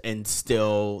 sometimes and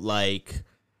still, like,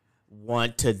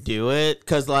 want to do it.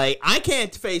 Because, like, I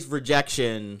can't face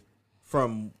rejection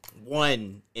from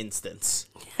one instance.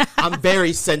 I'm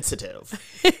very sensitive.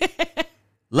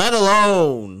 Let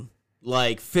alone,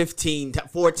 like, 14,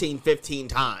 15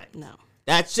 times. No.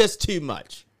 That's just too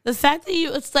much. The fact that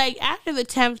it's like after the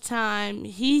 10th time,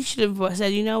 he should have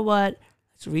said, you know what,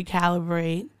 let's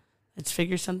recalibrate, let's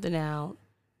figure something out,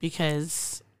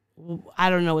 because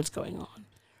I don't know what's going on.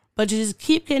 But to just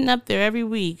keep getting up there every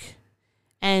week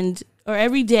or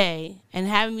every day and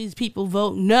having these people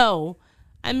vote no,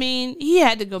 I mean, he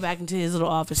had to go back into his little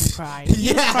office and cry.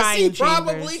 He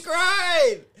probably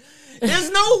cried.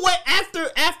 There's no way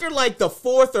after like the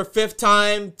 4th or 5th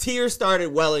time, tears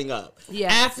started welling up.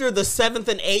 Yeah. After the 7th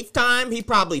and 8th time, he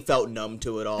probably felt numb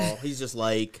to it all. He's just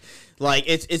like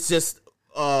it's just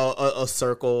a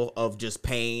circle of just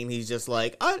pain. He's just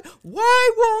like, why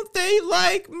won't they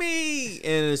like me?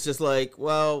 And it's just like,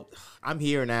 well, I'm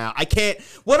here now. I can't.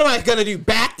 What am I gonna do?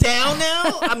 Back down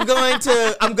now? I'm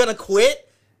gonna quit.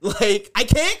 Like, I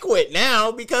can't quit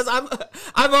now because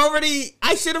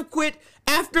I should have quit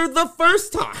after the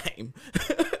first time.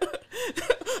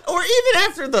 Or even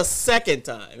after the second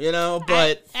time, you know,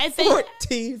 but I think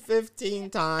 14, 15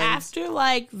 times. After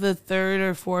like the 3rd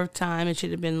or 4th time, it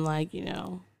should have been like, you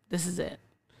know, this is it.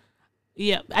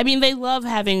 Yeah. I mean, they love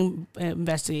having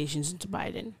investigations into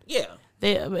Biden. Yeah.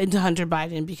 Into Hunter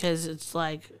Biden, because it's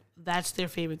like, that's their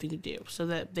favorite thing to do, so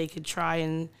that they could try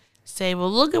and say,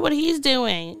 well, look at what he's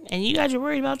doing, and you guys are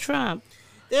worried about Trump.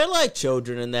 They're like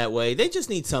children in that way. They just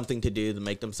need something to do to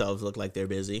make themselves look like they're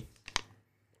busy.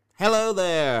 Hello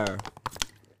there.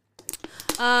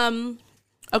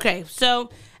 Okay, so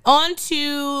on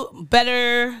to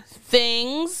better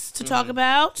things to talk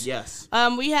about. Yes.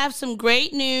 We have some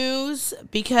great news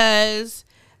because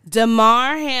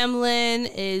Damar Hamlin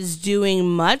is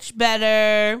doing much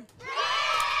better.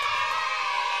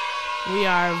 We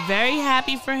are very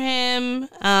happy for him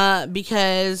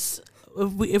because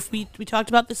if we talked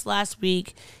about this last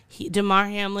week, Damar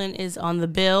Hamlin is on the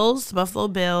Bills, the Buffalo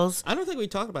Bills. I don't think we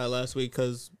talked about it last week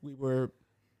because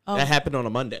that happened on a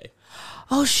Monday.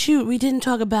 Oh, shoot. We didn't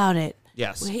talk about it.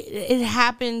 Yes. It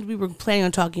happened. We were planning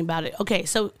on talking about it. Okay,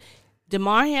 so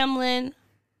Damar Hamlin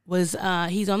was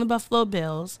he's on the Buffalo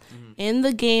Bills. Mm-hmm. In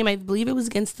the game, I believe it was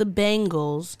against the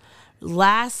Bengals,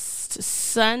 last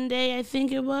Sunday, I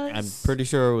think it was. I'm pretty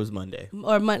sure it was Monday.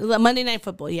 Or Monday Night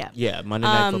Football, yeah. Yeah, Monday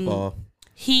Night Football.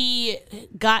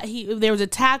 There was a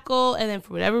tackle, and then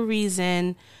for whatever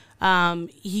reason,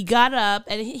 he got up,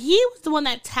 and he was the one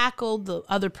that tackled the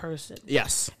other person.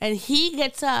 Yes. And he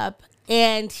gets up,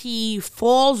 and he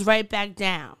falls right back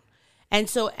down. And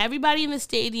so everybody in the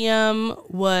stadium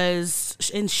was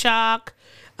in shock.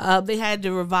 They had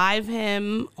to revive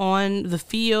him on the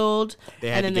field. They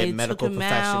had to get medical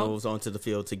professionals onto the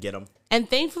field to get him. And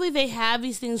thankfully, they have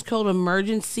these things called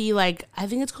emergency, I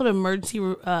think it's called emergency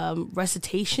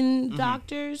recitation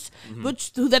doctors,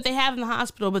 that they have in the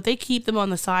hospital, but they keep them on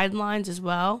the sidelines as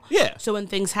well. Yeah. So when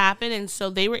things happen, and so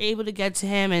they were able to get to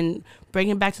him and bring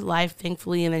him back to life,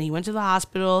 thankfully, and then he went to the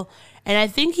hospital. And I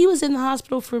think he was in the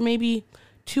hospital for maybe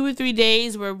 2 or 3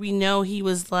 days, where we know he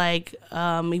was in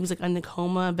a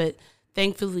coma, but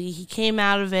thankfully, he came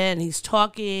out of it and he's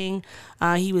talking.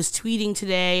 He was tweeting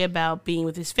today about being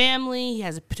with his family.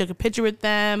 He took a picture with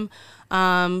them.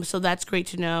 So that's great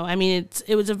to know. I mean,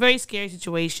 it was a very scary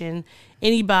situation.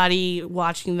 Anybody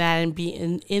watching that and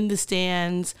being in the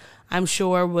stands, I'm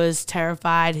sure, was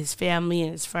terrified. His family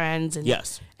and his friends and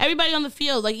everybody on the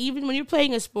field. Like, even when you're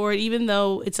playing a sport, even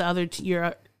though it's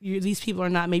these people are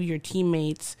not maybe your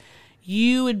teammates,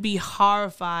 you would be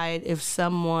horrified if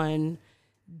someone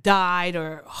died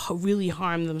or really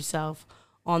harmed themselves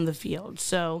on the field.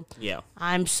 So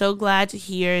I'm so glad to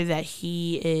hear that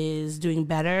he is doing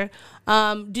better.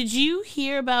 Did you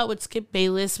hear about what Skip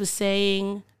Bayless was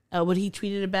saying, what he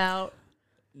tweeted about?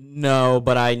 No,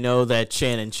 but I know that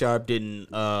Shannon Sharp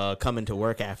didn't come into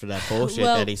work after that bullshit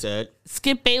that he said.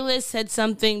 Skip Bayless said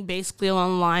something basically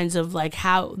along the lines of like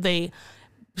how are they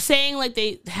going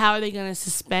to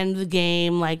suspend the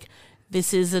game, like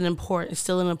this is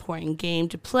still an important game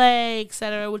to play,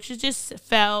 etc., which just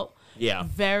felt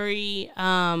very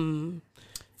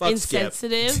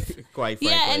insensitive. Quite frankly.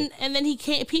 Yeah, and then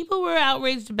people were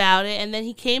outraged about it, and then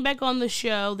he came back on the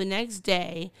show the next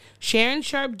day. Sharon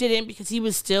Sharp didn't, because he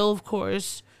was still, of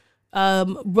course,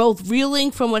 both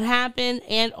reeling from what happened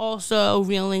and also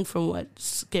reeling from what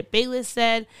Skip Bayless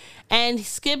said. And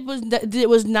Skip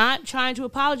was not trying to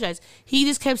apologize. He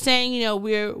just kept saying,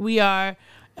 we are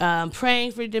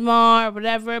praying for DeMar or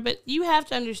whatever. But you have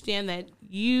to understand that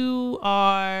you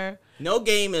are... No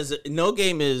game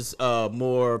is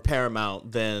more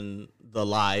paramount than the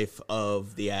life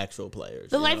of the actual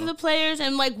players. The life of the players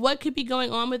and like what could be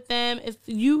going on with them.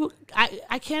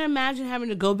 I can't imagine having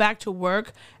to go back to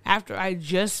work after I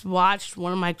just watched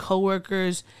one of my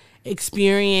coworkers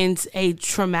experience a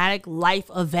traumatic life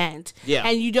event. Yeah.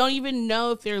 And you don't even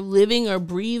know if they're living or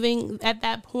breathing at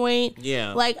that point.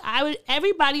 Yeah. Like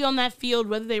everybody on that field,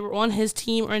 whether they were on his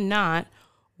team or not,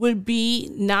 would be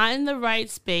not in the right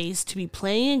space to be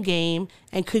playing a game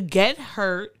and could get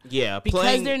hurt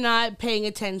because they're not paying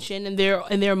attention and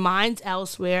their mind's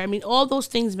elsewhere. I mean, all those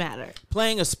things matter.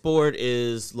 Playing a sport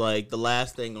is like the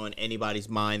last thing on anybody's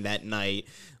mind that night.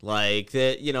 Like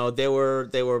that,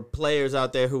 there were players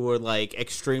out there who were like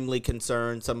extremely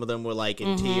concerned. Some of them were like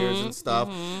in tears and stuff,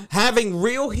 having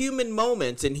real human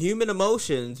moments and human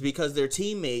emotions because their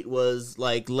teammate was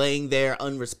like laying there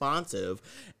unresponsive.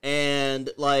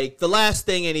 And like the last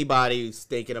thing anybody's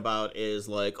thinking about is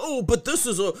like, oh, but this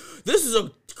is a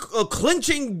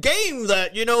clinching game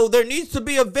that there needs to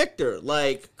be a victor.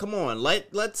 Like, come on,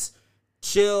 let's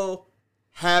chill,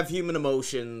 have human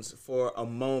emotions for a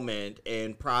moment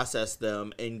and process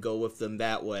them and go with them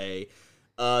that way.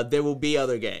 There will be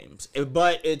other games,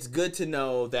 but it's good to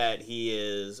know that he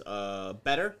is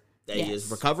better, that he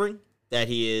is recovering, that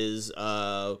he is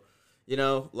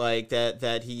like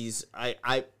that he's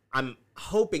I'm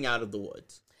hoping out of the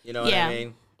woods. You know what I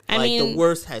mean? The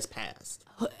worst has passed.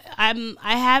 I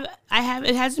have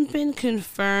it hasn't been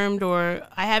confirmed, or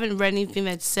I haven't read anything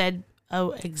that said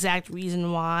an exact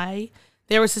reason why.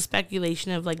 There was a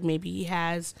speculation of like maybe he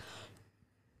has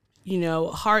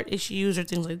heart issues or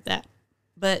things like that.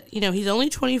 But, he's only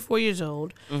 24 years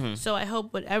old. Mm-hmm. So I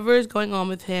hope whatever is going on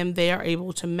with him, they are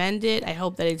able to mend it. I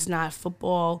hope that it's not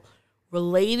football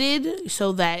related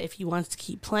so that if he wants to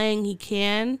keep playing, he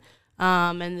can.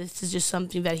 And this is just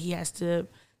something that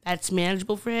that's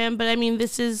manageable for him. But I mean,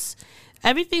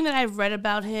 everything that I've read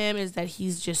about him is that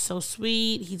he's just so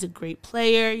sweet. He's a great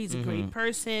player. He's a great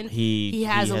person. He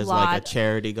has a lot. Like a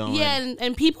charity going. Yeah,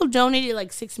 and people donated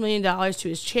like $6 million to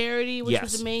his charity, which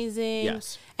was amazing.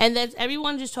 Yes. And that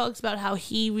everyone just talks about how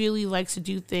he really likes to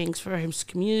do things for his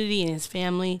community and his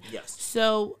family. Yes.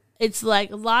 So it's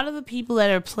like a lot of the people that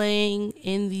are playing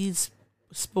in these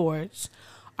sports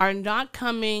are not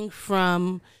coming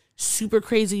from super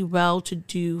crazy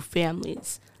well-to-do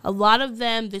families. A lot of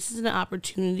them, this is an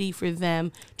opportunity for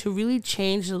them to really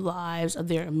change the lives of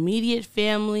their immediate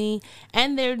family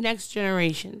and their next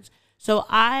generations. So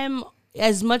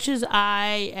as much as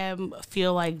I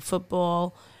feel like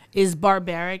football is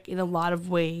barbaric in a lot of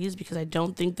ways, because I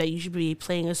don't think that you should be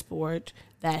playing a sport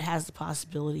that has the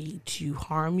possibility to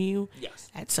harm you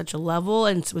at such a level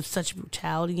and with such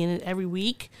brutality in it every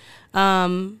week.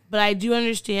 But I do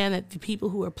understand that the people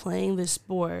who are playing this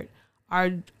sport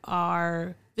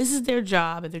are this is their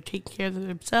job and they're taking care of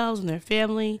themselves and their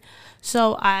family.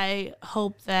 So I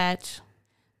hope that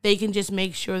they can just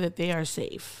make sure that they are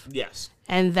safe. Yes.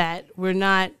 And that we're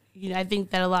not, I think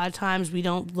that a lot of times we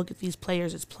don't look at these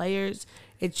players as players.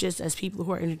 It's just as people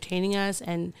who are entertaining us,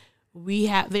 and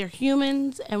they're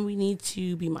humans, and we need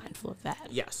to be mindful of that.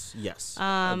 Yes.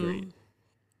 Agreed.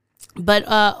 But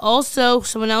also,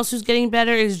 someone else who's getting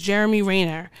better is Jeremy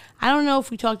Renner. I don't know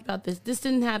if we talked about this. This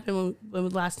didn't happen when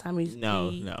the last time we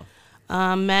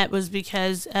met was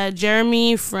because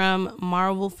Jeremy from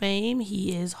Marvel fame,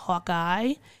 he is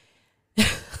Hawkeye.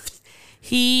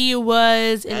 He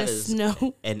was in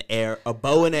a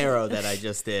bow and arrow that I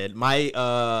just did.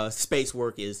 My space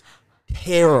work is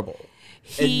terrible.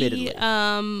 Admittedly,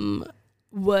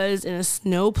 was in a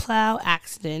snowplow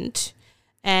accident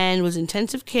and was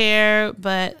intensive care,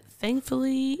 but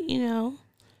thankfully,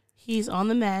 he's on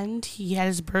the mend. He had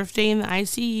his birthday in the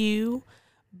ICU,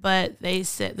 but they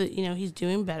said that he's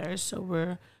doing better. So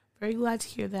we're very glad to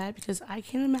hear that, because I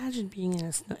can't imagine being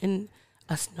in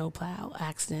a snowplow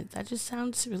accident. That just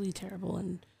sounds really terrible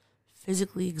and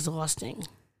physically exhausting.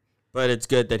 But it's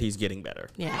good that he's getting better.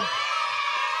 Yeah.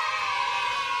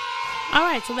 All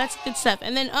right, so that's good stuff.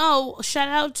 And then, shout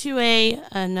out to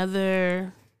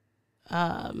another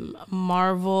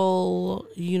Marvel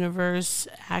Universe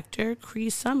actor, Cree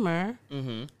Summer,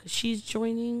 because she's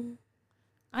joining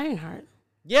Ironheart.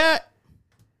 Yeah.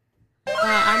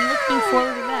 I'm looking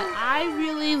forward to that. I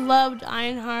really loved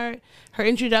Ironheart. Her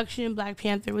introduction in Black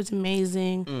Panther was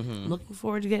amazing. I'm looking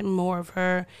forward to getting more of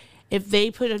her. If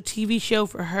they put a TV show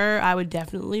for her, I would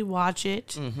definitely watch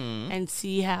it and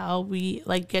see how we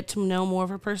get to know more of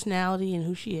her personality and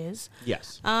who she is.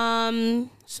 Yes. So I'm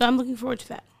looking forward to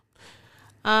that.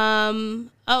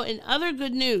 And other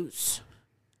good news.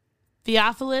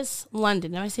 Theophilus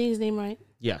London. Am I saying his name right?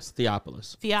 Yes,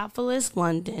 Theophilus. Theophilus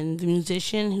London, the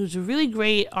musician who's a really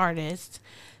great artist.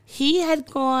 He had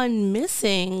gone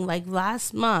missing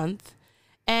last month.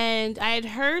 And I had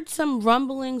heard some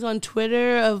rumblings on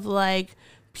Twitter of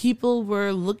people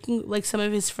were looking, some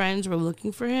of his friends were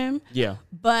looking for him. Yeah.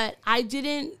 But I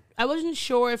wasn't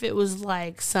sure if it was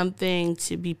something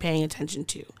to be paying attention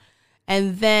to.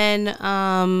 And then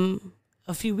a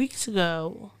few weeks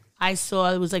ago, I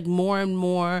saw it was more and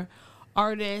more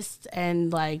artists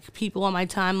and people on my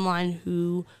timeline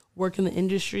who work in the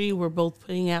industry were both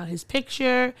putting out his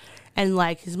picture and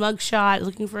his mugshot,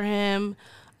 looking for him.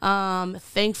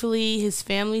 Thankfully, his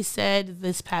family said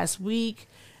this past week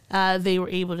they were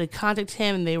able to contact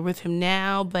him and they were with him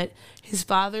now. But his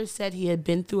father said he had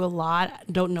been through a lot.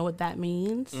 Don't know what that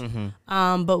means.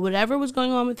 But whatever was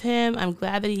going on with him, I'm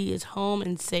glad that he is home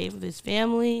and safe with his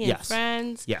family and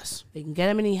friends. Yes. They can get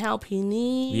him any help he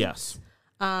needs. Yes.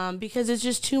 Because it's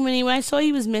just too many. When I saw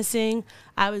he was missing,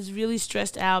 I was really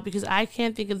stressed out because I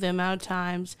can't think of the amount of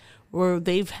times where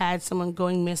they've had someone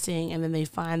going missing and then they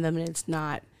find them and it's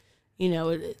not,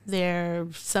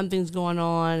 something's going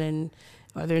on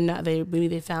or they're not. Maybe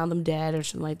they found them dead or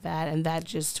something like that, and that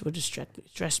just would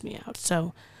stress me out.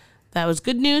 So that was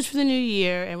good news for the new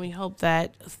year, and we hope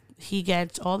that he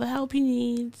gets all the help he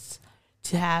needs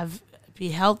to be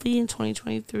healthy in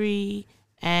 2023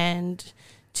 and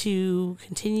to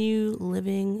continue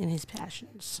living in his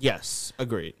passions. Yes,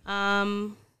 agreed.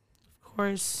 Of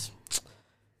course,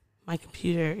 my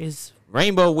computer is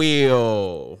Rainbow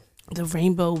Wheel. The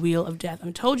Rainbow Wheel of Death.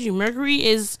 I told you, Mercury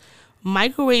is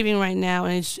microwaving right now,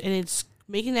 and it's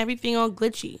making everything all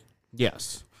glitchy.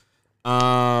 Yes. But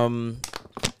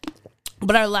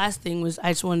our last thing was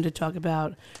I just wanted to talk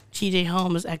about T.J.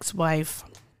 Holmes' ex-wife,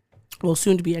 well,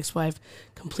 soon-to-be ex-wife,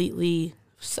 completely.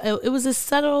 It was a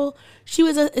subtle. She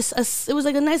was it was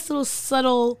a nice little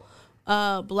subtle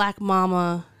black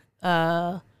mama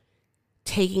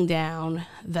taking down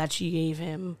that she gave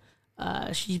him.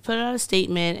 She put out a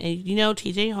statement, and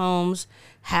T.J. Holmes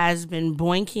has been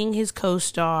boinking his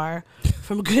co-star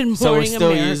from Good Morning America. So we're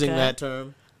still using that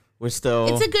term? It's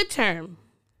a good term.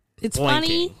 It's boinking.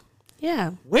 Funny.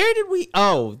 Yeah. Where did we...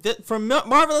 from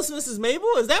Marvelous Mrs. Mabel?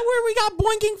 Is that where we got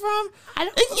boinking from?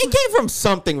 It came from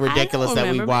something ridiculous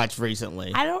that we watched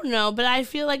recently. I don't know, but I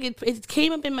feel like it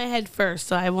came up in my head first,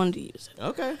 so I wanted to use it.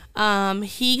 Okay.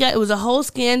 It was a whole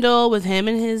scandal with him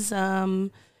and his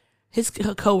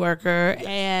coworker,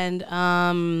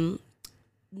 and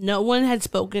no one had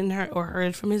spoken or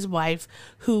heard from his wife,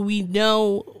 who we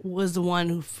know was the one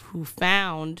who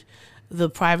found the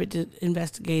private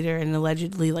investigator and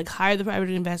allegedly hired the private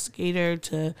investigator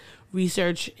to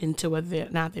research into whether or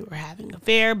not they were having an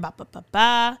affair.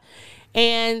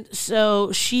 And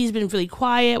so she's been really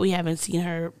quiet. We haven't seen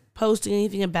her posting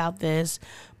anything about this,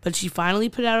 but she finally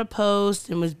put out a post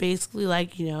and was basically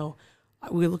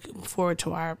we're looking forward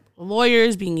to our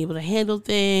lawyers being able to handle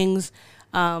things,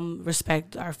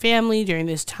 respect our family during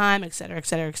this time, et cetera, et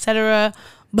cetera, et cetera.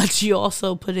 But she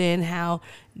also put in how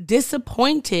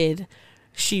disappointed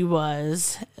she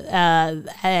was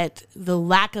at the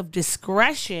lack of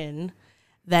discretion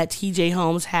that TJ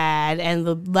Holmes had and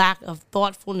the lack of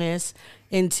thoughtfulness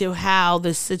into how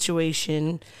this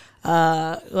situation,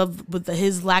 with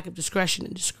his lack of discretion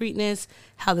and discreetness,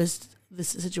 how this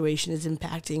situation is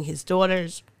impacting his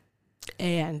daughters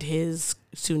and his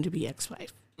soon-to-be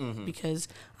ex-wife. Because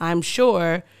I'm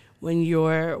sure when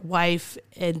your wife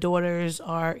and daughters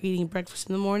are eating breakfast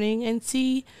in the morning and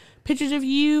see pictures of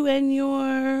you and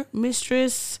your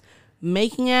mistress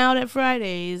making out at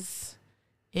Fridays,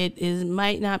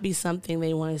 might not be something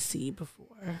they want to see before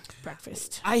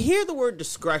breakfast. I hear the word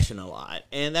discretion a lot,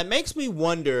 and that makes me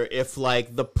wonder if,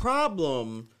 like, the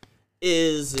problem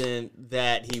isn't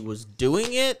that he was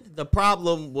doing it. The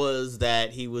problem was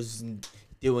that he was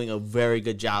doing a very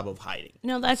good job of hiding.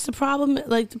 No, that's the problem.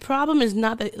 Like, the problem is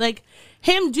not that, like,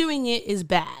 him doing it is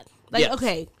bad. Like, Yes.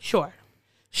 okay, sure.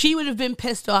 She would have been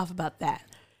pissed off about that.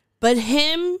 But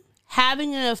him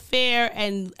having an affair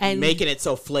and Making it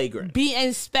so flagrant. and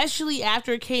especially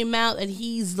after it came out that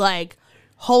he's, like,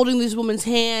 holding this woman's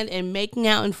hand and making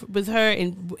out with her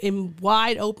in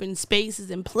wide open spaces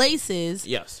and places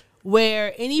Yes.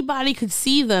 where anybody could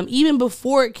see them, even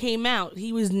before it came out.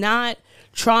 He was not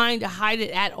trying to hide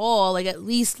it at all. Like, at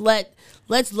least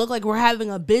let's look like we're having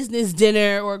a business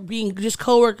dinner or being just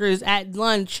coworkers at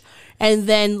lunch, and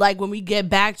then, like, when we get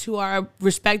back to our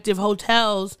respective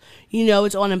hotels,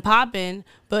 it's on and popping.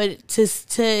 But to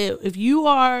if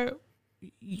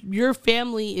your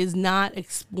family is not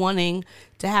wanting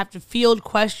to have to field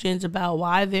questions about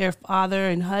why their father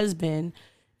and husband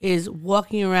is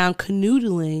walking around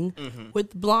canoodling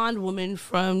with the blonde woman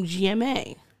from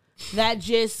GMA. That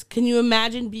just, can you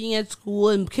imagine being at school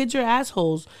and kids are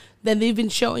assholes? Then they've been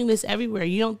showing this everywhere.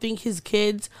 You don't think his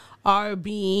kids are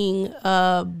being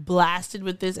blasted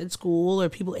with this at school, or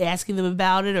people asking them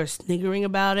about it or sniggering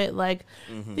about it? Like,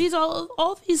 these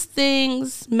all these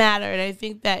things matter. And I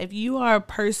think that if you are a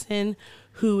person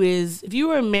if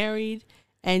you are married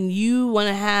and you want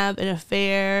to have an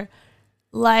affair,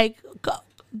 like,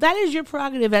 that is your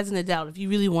prerogative as an adult if you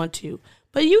really want to.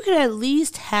 But you can at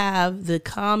least have the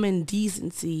common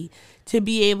decency to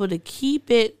be able to keep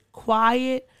it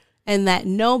quiet and that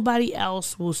nobody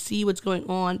else will see what's going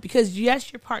on. Because,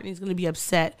 yes, your partner is going to be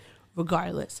upset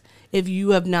regardless if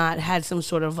you have not had some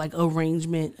sort of, like,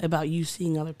 arrangement about you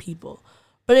seeing other people.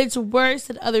 But it's worse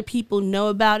that other people know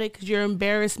about it because your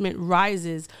embarrassment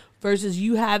rises versus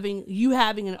you having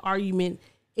an argument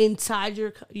inside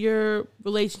your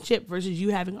relationship versus you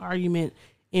having an argument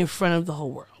in front of the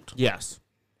whole world. Yes.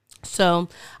 So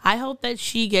I hope that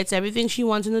she gets everything she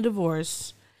wants in the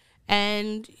divorce,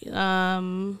 and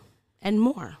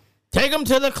more. Take them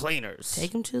to the cleaners.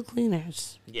 Take them to the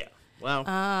cleaners. Yeah. Well.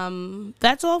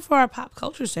 That's all for our pop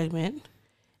culture segment,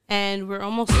 and we're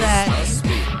almost at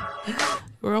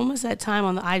time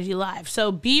on the IG Live.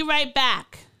 So be right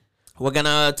back. We're going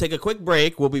to take a quick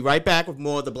break. We'll be right back with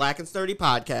more of the Black and Sturdy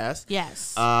podcast.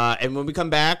 Yes. And when we come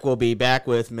back, we'll be back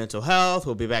with mental health.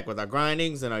 We'll be back with our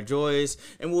grindings and our joys.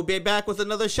 And we'll be back with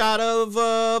another shot of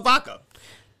vodka.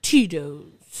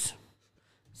 Tito's.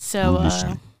 So,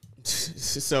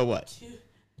 So what?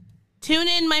 tune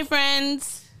in, my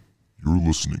friends. You're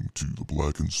listening to the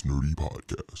Black and Snurdy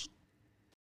podcast.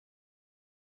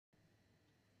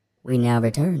 We now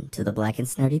return to the Black and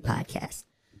Snurdy podcast.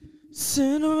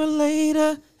 Sooner or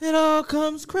later, it all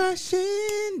comes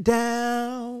crashing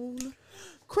down.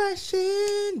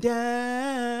 Crashing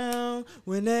down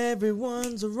when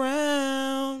everyone's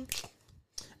around.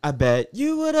 I bet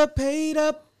you would have paid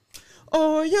up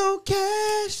or your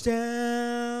cash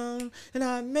down. And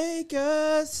I make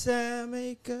a sound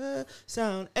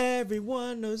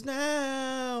everyone knows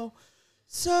now.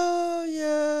 So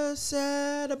you're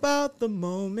sad about the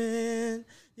moment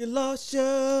you lost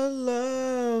your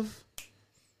love.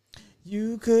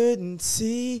 You couldn't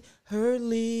see her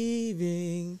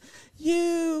leaving.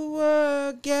 You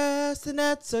were gassed and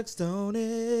that sucks, don't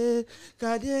it?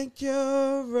 God yank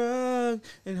your rug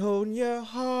and holding your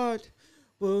heart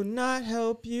will not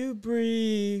help you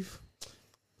breathe.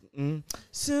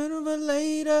 Sooner or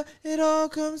later, it all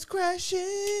comes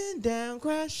crashing down,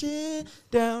 crashing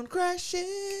down,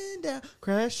 crashing down,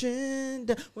 crashing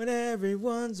down when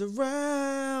everyone's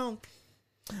around.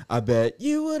 I bet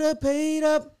you would have paid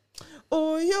up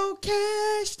or your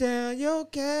cash down,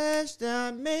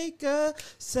 make a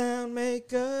sound,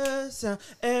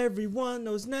 everyone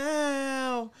knows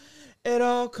now. It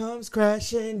all comes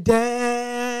crashing down.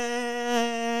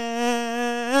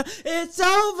 It's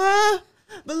over.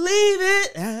 Believe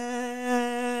it, and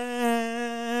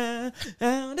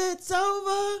it's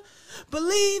over.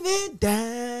 Believe it, down.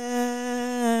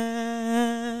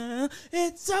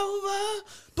 It's over.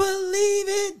 Believe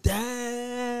it,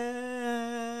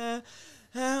 down.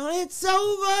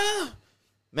 over.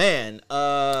 Man,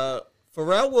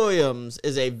 Pharrell Williams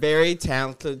is a very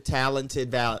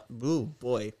talented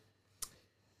boy.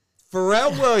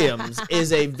 Pharrell Williams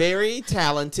is a very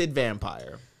talented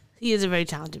vampire. He is a very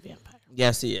talented vampire.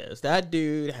 Yes, he is. That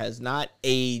dude has not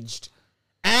aged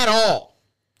at all.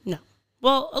 No.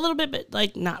 Well, a little bit, but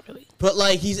like not really. But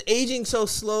like he's aging so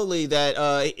slowly that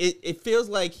it feels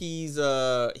like he's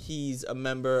a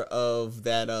member of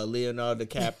that Leonardo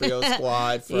DiCaprio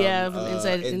squad from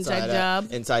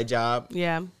Inside Job.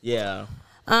 Yeah. Yeah.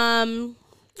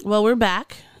 Well, we're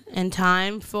back, and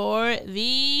time for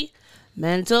the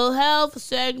mental health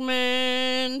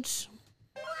segment.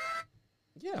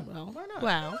 Yeah. Well, why not?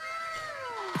 Well.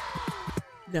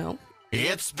 No.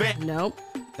 It's been. Nope.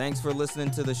 Thanks for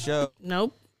listening to the show.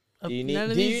 Nope. Do you need- None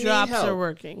of do you these need drops help? are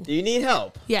working. Do you need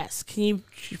help? Yes. Can you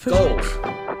push Go. it?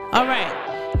 All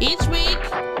right. Each week,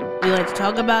 we like to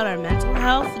talk about our mental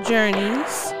health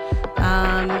journeys,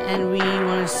 and we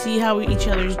want to see how each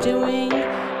other's doing,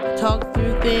 talk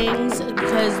through things,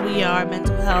 because we are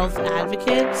mental health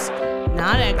advocates,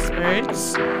 not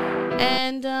experts.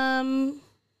 And,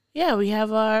 yeah, we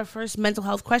have our first mental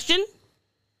health question.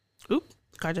 Oop,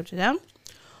 cards upside down.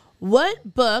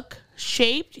 What book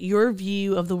shaped your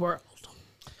view of the world?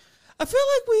 I feel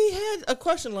like we had a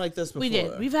question like this before. We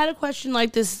did. We've had a question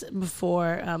like this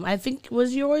before. I think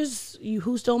was yours.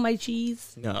 Who stole my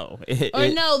cheese? No.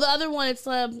 No, the other one. It's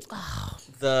the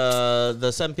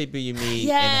some people you meet in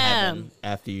heaven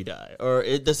after you die, or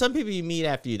the some people you meet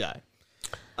after you die.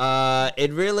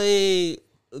 It really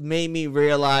made me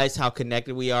realize how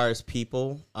connected we are as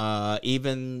people.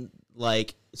 Even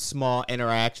like small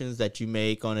interactions that you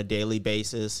make on a daily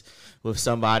basis with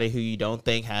somebody who you don't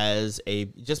think has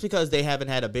just because they haven't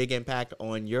had a big impact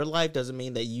on your life doesn't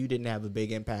mean that you didn't have a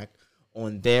big impact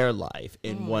on their life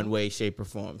in one way, shape, or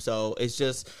form. So it's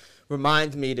just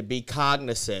reminds me to be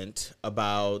cognizant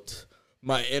about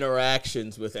my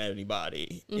interactions with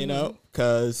anybody, you know,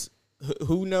 because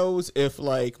who knows if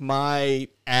like my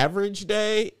average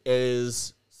day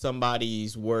is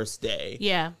somebody's worst day.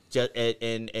 Yeah. Just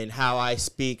and how I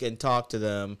speak and talk to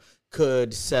them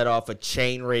could set off a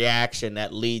chain reaction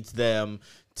that leads them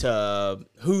to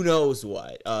who knows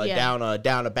what, down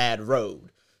a bad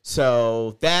road.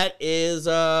 So that is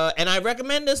and I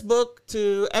recommend this book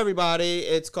to everybody.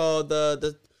 It's called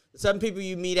the 7 People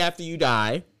You Meet After You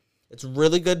Die. It's a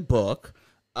really good book.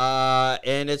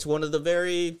 And it's one of the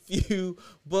very few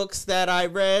books that I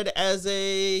read as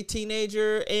a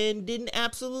teenager and didn't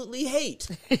absolutely hate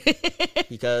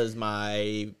because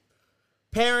my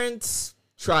parents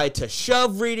tried to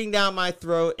shove reading down my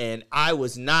throat and I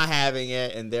was not having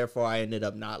it, and therefore I ended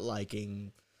up not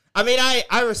liking. I mean,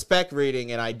 I respect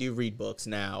reading and I do read books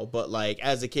now, but like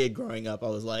as a kid growing up, I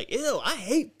was like, ew, I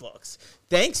hate books.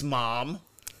 Thanks, Mom.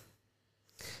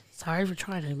 Sorry for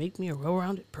trying to make me a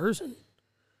well-rounded person.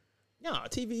 No,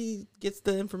 TV gets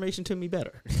the information to me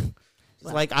better. It's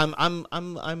like I'm a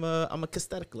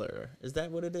kinesthetic learner. Is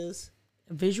that what it is?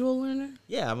 A visual learner?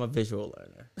 Yeah, I'm a visual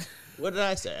learner. What did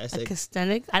I say? I said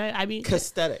kinesthetic. I mean,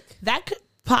 kinesthetic. That could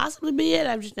possibly be it.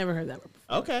 I've just never heard that word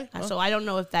before. Okay, well. So I don't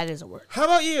know if that is a word. How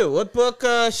about you? What book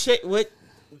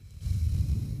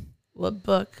What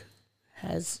book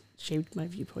has shaped my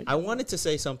viewpoint? I wanted to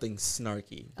say something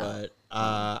snarky, but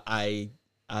I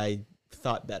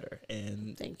thought better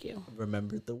and thank you.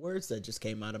 Remembered the words that just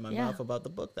came out of my Yeah. mouth about the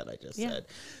book that I just said.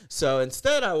 So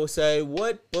instead, I will say,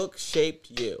 what book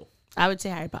shaped you? I would say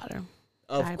Harry Potter.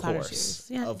 Of Harry Potter course,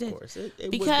 series. Yeah, of it did. course, it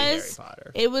would Because be Harry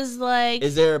Potter. It was like,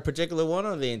 Is there a particular one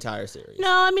or the entire series? no,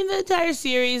 I mean the entire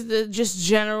series, the just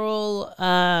general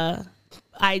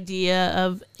idea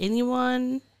of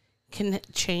anyone can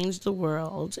change the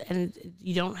world, and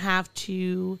you don't have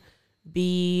to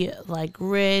be like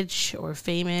rich or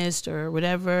famous or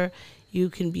whatever. You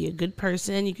can be a good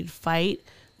person. You can fight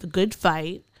the good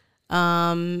fight,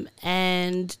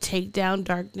 and take down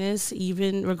darkness,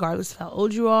 even regardless of how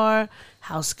old you are,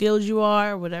 how skilled you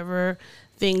are, whatever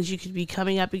things you could be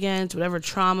coming up against, whatever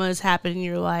traumas happen in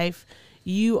your life.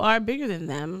 You are bigger than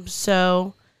them.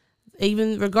 So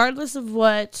even regardless of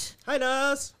what Hi,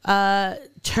 Nas.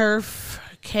 Turf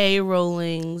K.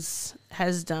 Rowling's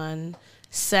has done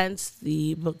since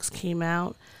the books came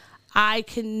out, I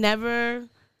can never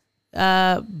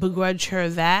begrudge her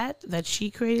that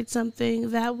she created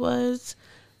something that was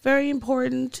very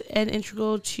important and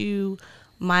integral to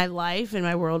my life and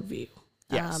my worldview.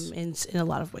 Yes. In a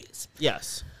lot of ways.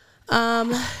 Yes.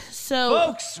 So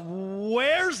Folks,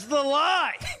 where's the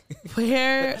lie?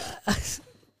 where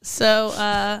so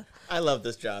I love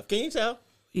this job. Can you tell?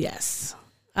 yes.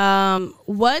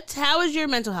 How was your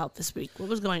mental health this week? What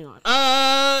was going on?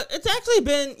 It's actually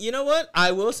been, you know what?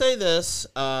 I will say this.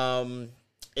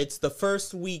 It's the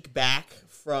first week back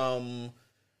from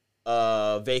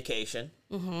vacation.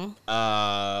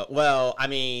 Well, I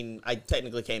mean, I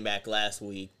technically came back last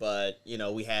week, but you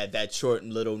know, we had that short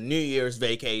and little New Year's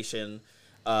vacation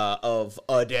of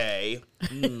a day.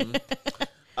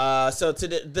 So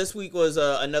this week was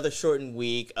another shortened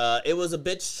week. It was a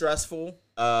bit stressful.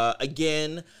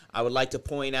 Again, I would like to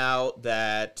point out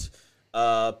that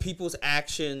people's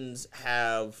actions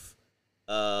have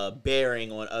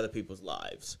bearing on other people's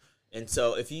lives. And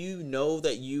so if you know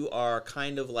that you are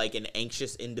kind of like an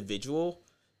anxious individual,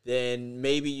 then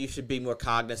maybe you should be more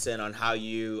cognizant on how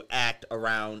you act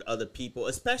around other people,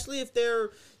 especially if they're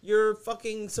your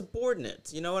fucking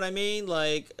subordinates. You know what I mean?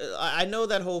 Like, I know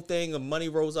that whole thing of money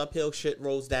rolls uphill, shit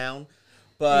rolls down,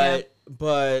 but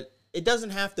it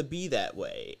doesn't have to be that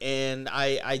way. And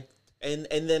and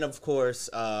then of course,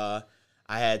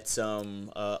 I had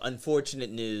some unfortunate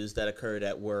news that occurred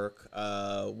at work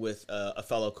with a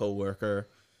fellow coworker,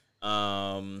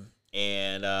 and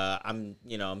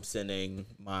I'm sending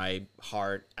my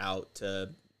heart out to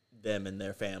them and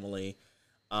their family,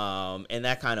 and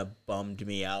that kind of bummed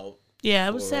me out. Yeah,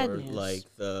 it was sad news. Like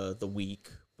the week,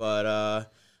 but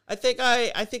I think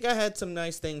I had some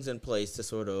nice things in place to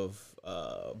sort of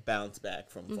bounce back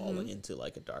from falling into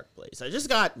like a dark place. I just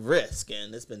got Risk,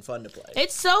 and it's been fun to play.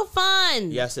 It's so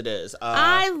fun. Yes, it is.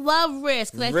 I love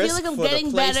Risk, and I feel like I'm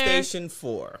getting better. PlayStation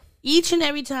 4. Each and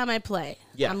every time I play.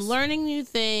 Yes. I'm learning new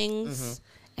things,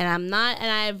 and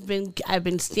I've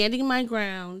been standing my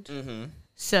ground.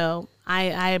 So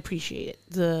I appreciate it,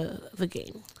 the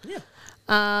game. Yeah.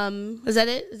 Is that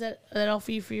it? Is that all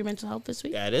for you for your mental health this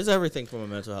week? Yeah, it is everything for my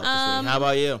mental health this week. How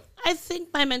about you? I think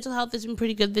my mental health has been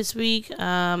pretty good this week.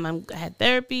 I had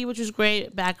therapy, which was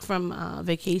great. Back from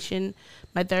vacation,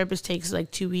 my therapist takes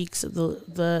like 2 weeks.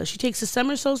 She takes the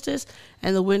summer solstice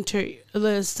and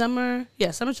summer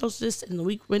solstice and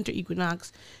the winter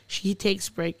equinox. She takes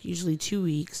break usually 2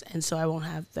 weeks, and so I won't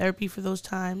have therapy for those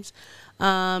times.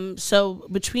 So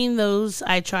between those,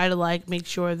 I try to like make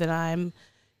sure that I'm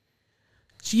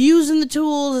using the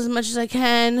tools as much as I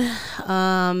can,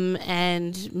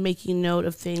 and making note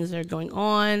of things that are going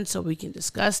on so we can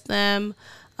discuss them.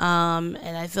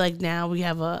 And I feel like now we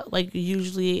have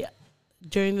usually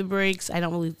during the breaks, I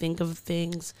don't really think of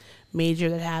things major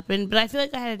that happened, but I feel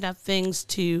like I had enough things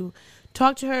to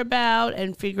talk to her about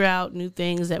and figure out new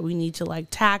things that we need to like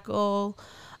tackle,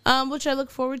 which I look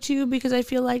forward to because I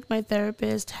feel like my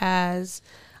therapist has,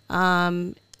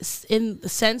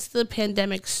 since the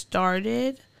pandemic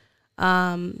started,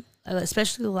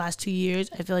 especially the last 2 years,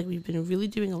 I feel like we've been really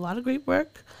doing a lot of great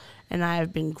work, and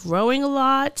I've been growing a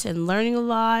lot and learning a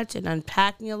lot and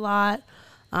unpacking a lot,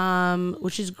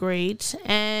 which is great.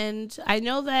 And I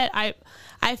know that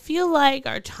I feel like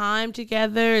our time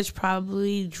together is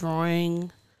probably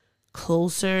drawing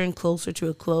closer and closer to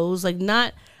a close. Like,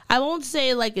 not, I won't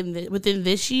say like within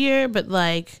this year, but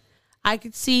like I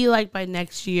could see like by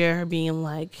next year her being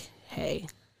like, hey,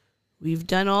 we've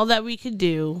done all that we could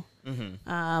do.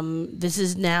 This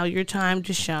is now your time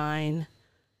to shine.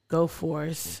 Go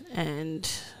forth and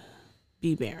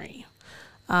be merry.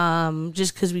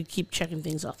 Just because we keep checking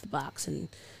things off the box and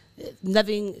it's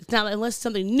not unless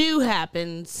something new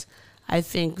happens. I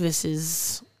think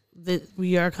that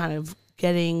we are kind of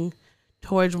getting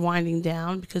towards winding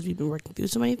down because we've been working through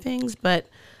so many things. But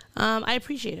I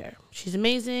appreciate her. She's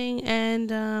amazing,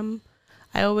 and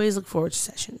I always look forward to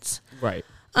sessions. Right.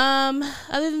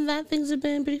 Other than that, things have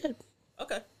been pretty good.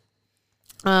 Okay.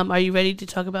 Are you ready to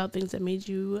talk about things that made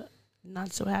you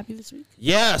not so happy this week?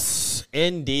 Yes,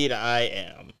 indeed I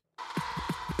am.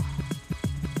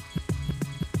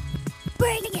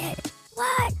 Bring it!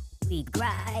 What? We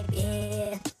gripe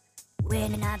it. We're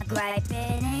not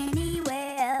griping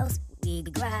anywhere else. We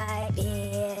gripe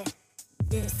it.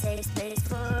 This safe space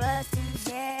for us to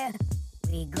share.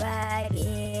 We gripe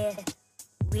it.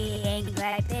 We ain't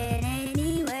griping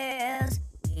anywhere else.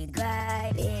 We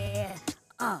gripe it.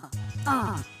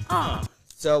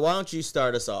 So why don't you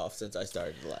start us off since I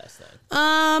started the last thing?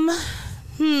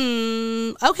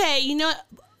 Okay, you know what?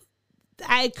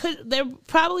 There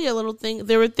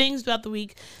were things throughout the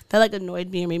week that like annoyed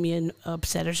me or made me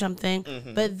upset or something.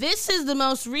 But this is the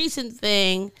most recent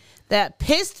thing that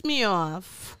pissed me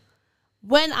off.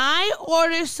 When I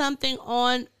order something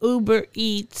on Uber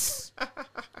Eats,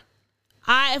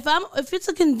 if it's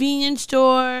a convenience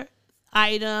store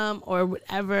item or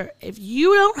whatever, if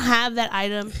you don't have that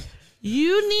item,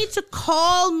 you need to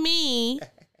call me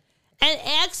and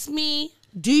ask me,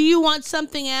 do you want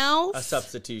something else? A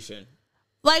substitution.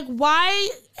 Like, why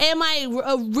am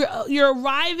I, you're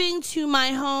arriving to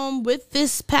my home with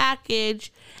this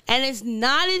package and it's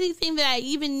not anything that I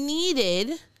even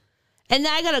needed. And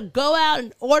now I got to go out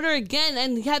and order again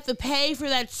and have to pay for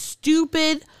that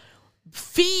stupid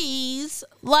fees.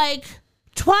 Like,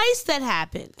 twice that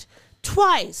happened.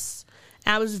 Twice.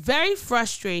 And I was very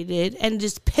frustrated and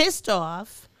just pissed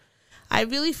off. I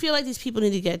really feel like these people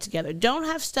need to get together. Don't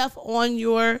have stuff on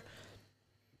your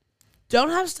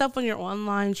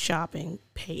online shopping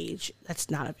page that's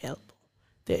not available.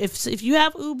 If you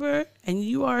have Uber and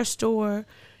you are a store,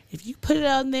 if you put it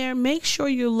on there, make sure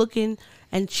you're looking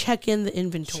and check in the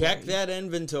inventory. Check that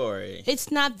inventory. It's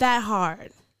not that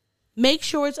hard. Make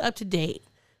sure it's up to date.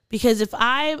 Because if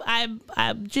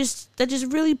that just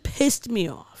really pissed me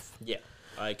off. Yeah,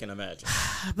 I can imagine.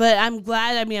 But I'm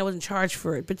glad, I wasn't charged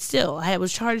for it. But still, I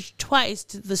was charged twice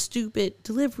to the stupid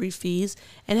delivery fees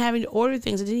and having to order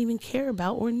things I didn't even care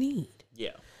about or need.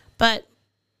 Yeah. But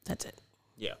that's it.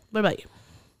 Yeah. What about you?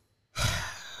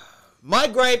 My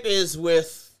gripe is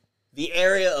with the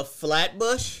area of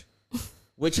Flatbush,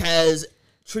 which has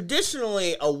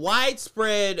traditionally a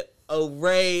widespread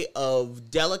array of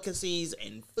delicacies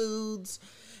and foods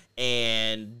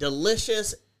and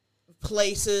delicious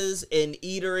places and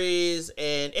eateries,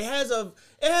 and it has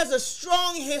a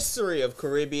strong history of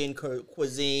Caribbean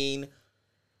cuisine.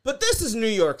 But this is New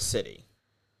York City.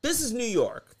 This is New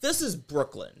York. This is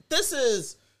Brooklyn. This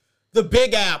is the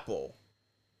Big Apple.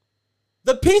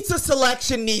 The pizza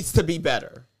selection needs to be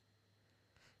better.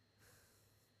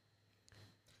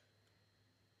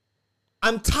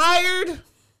 I'm tired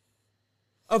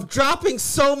of dropping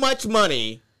so much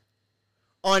money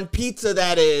on pizza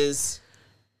that is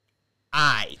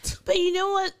aight. But you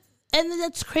know what? And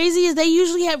that's crazy is they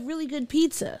usually have really good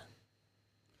pizza.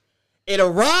 It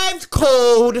arrived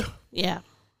cold. Yeah.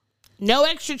 No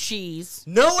extra cheese.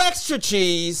 No extra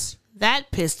cheese. That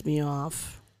pissed me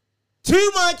off.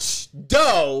 Too much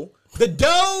dough. The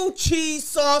dough cheese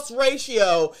sauce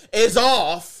ratio is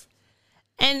off.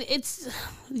 And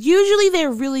usually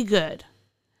they're really good.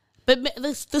 But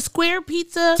the square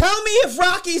pizza. Tell me if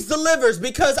Rocky's delivers,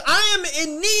 because I am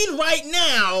in need right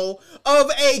now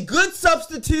of a good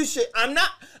substitution.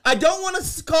 I don't want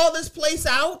to call this place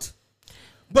out,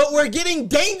 but we're getting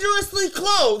dangerously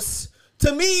close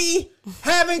to me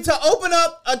having to open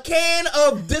up a can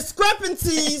of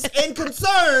discrepancies and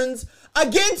concerns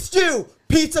against you,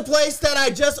 pizza place that I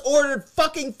just ordered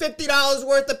fucking $50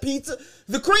 worth of pizza.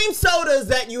 The cream sodas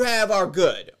that you have are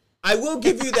good. I will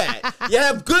give you that. You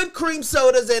have good cream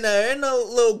sodas in a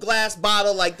little glass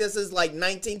bottle. Like, this is like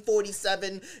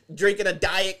 1947 drinking a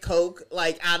Diet Coke,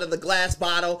 like, out of the glass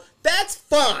bottle. That's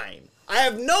fine. I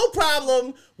have no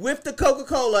problem with the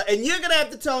Coca-Cola, and you're going to have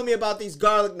to tell me about these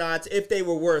garlic knots if they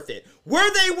were worth it. Were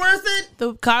they worth it?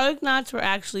 The garlic knots were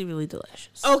actually really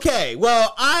delicious. Okay,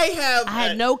 well, I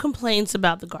had no complaints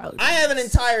about the garlic knots. I have an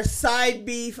entire side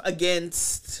beef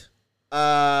against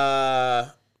garlic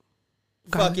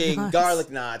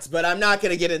knots, but I'm not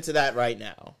going to get into that right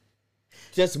now.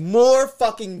 Just more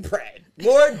fucking bread.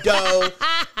 More dough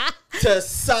to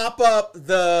sop up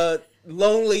the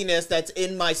loneliness that's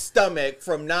in my stomach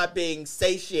from not being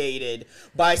satiated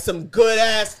by some good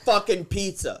ass fucking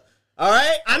pizza. All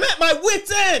right? I'm at my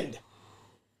wit's end.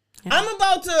 Yeah.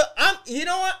 You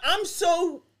know what? I'm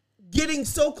getting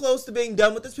so close to being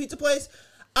done with this pizza place.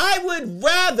 I would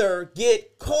rather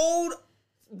get cold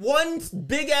one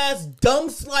big ass dumb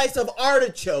slice of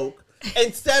artichoke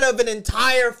instead of an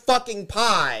entire fucking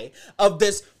pie of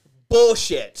this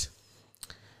bullshit.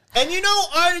 And you know,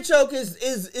 artichoke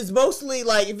is mostly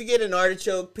like, if you get an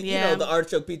artichoke, you know, the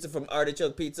artichoke pizza from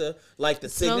Artichoke Pizza, like the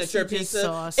signature pizza,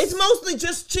 sauce. It's mostly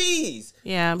just cheese.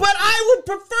 Yeah. But I would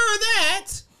prefer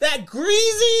that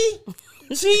greasy,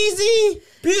 cheesy,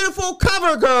 beautiful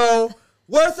cover girl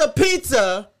worth of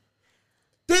pizza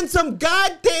than some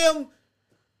goddamn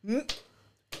mid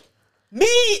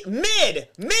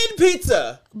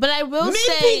pizza. But I will say,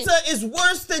 mid pizza is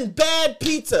worse than bad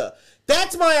pizza.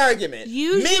 That's my argument.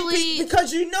 Usually,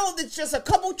 because you know that's just a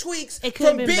couple tweaks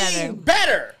from being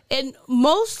better. And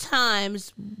most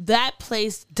times, that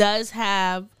place does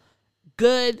have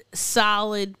good,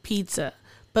 solid pizza.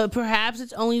 But perhaps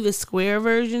it's only the square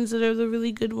versions that are the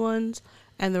really good ones,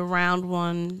 and the round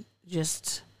one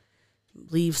just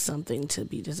leaves something to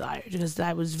be desired. Because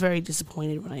I was very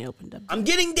disappointed when I opened up. I'm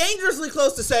getting dangerously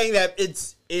close to saying that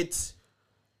it's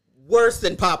worse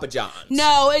than Papa John's.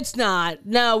 No, it's not.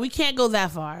 No, we can't go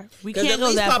that far. We can't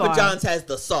go that far. At least Papa John's has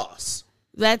the sauce.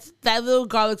 that little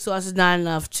garlic sauce is not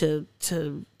enough to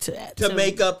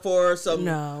make up for some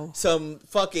No. some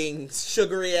fucking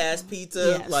sugary ass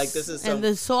pizza. Yes. Like this is some and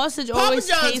the sausage Papa always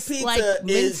John's tastes pizza like is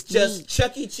minced just meat.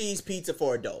 Chuck E. Cheese pizza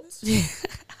for adults.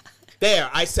 There,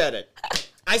 I said it.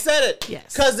 I said it.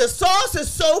 Yes. Because the sauce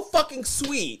is so fucking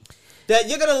sweet that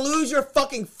you're gonna lose your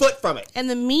fucking foot from it. And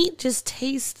the meat just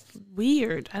tastes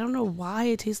weird. I don't know why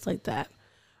it tastes like that.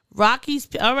 Rocky's.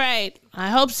 All right, I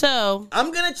hope so.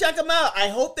 I'm gonna check them out. I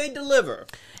hope they deliver.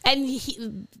 And he's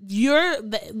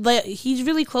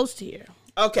really close to here,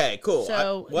 Okay, cool.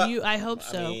 so I hope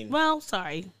so. mean- Well,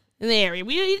 sorry, in the area.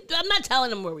 I'm not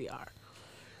telling him where we are.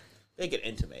 They can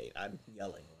intimate. I'm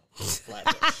yelling.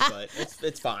 Flatbush, but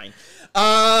it's fine.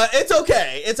 It's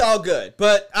okay. It's all good.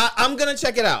 But I'm gonna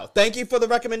check it out. Thank you for the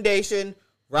recommendation.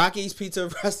 Rocky's Pizza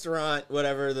Restaurant,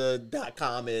 whatever the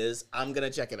 .com is. I'm gonna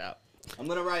check it out. I'm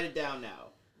gonna write it down now.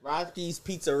 Rocky's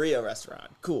Pizzeria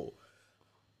Restaurant. Cool.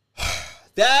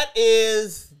 That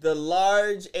is the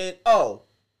large and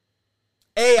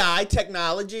AI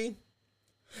technology.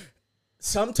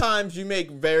 Sometimes you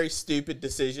make very stupid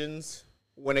decisions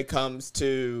when it comes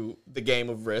to the game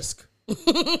of Risk.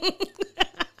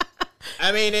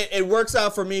 I mean, it works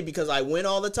out for me because I win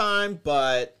all the time,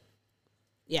 but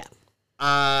Yeah,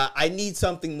 I need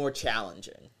something more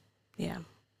challenging. yeah.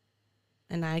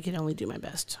 And I can only do my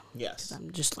best. Yes,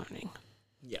 I'm just learning.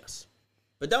 yes.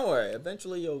 But don't worry,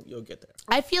 eventually you'll get there.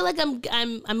 I feel like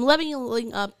I'm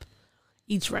leveling up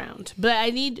each round, but I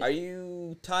need. Are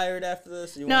you tired after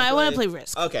this? No, I want to play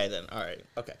Risk. Okay, then. All right.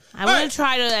 Okay. I want to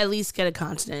try to at least get a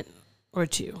continent or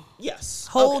two. Yes.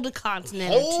 Hold Okay. a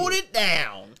continent. Hold it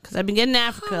down. Because I've been getting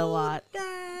Africa a lot,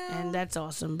 and that's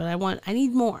awesome. But I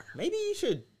need more. Maybe you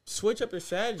should switch up your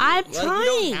strategy. I'm You trying.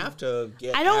 don't have to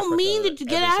get. I don't Africa mean to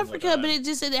get every single Africa, time. but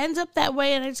it ends up that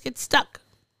way, and I just get stuck.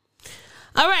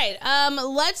 All right,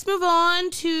 let's move on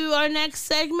to our next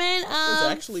segment. It's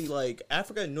actually like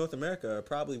Africa and North America are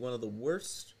probably one of the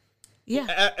worst.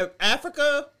 Yeah,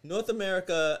 Africa, North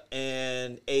America,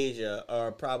 and Asia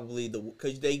are probably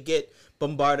because they get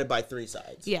bombarded by three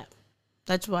sides. yeah.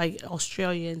 That's why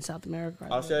Australia and South America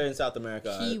are Australia and South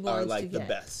America He are wants like to the get-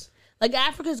 best. like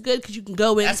Africa's good because you can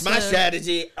go into. That's my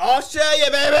strategy.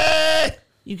 Australia, baby.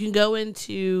 You can go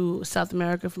into South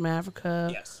America from Africa.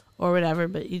 Yes. Or whatever,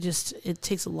 but it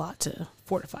takes a lot to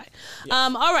fortify.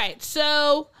 All right,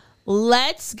 so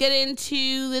let's get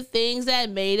into the things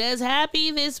that made us happy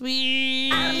this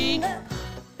week.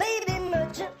 Baby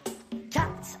merchant,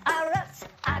 tots are us.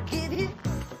 I give you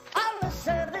all the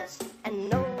service and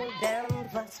no damn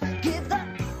fuss. Give the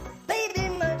baby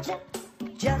merchant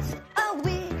just a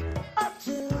week or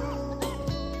two.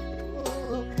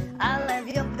 I'll have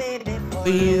your baby for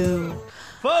You.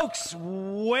 Folks,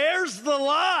 where's the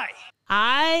lie?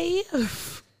 I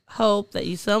hope that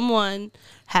someone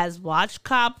has watched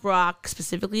Cop Rock,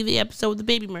 specifically the episode with the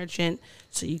baby merchant,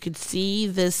 so you could see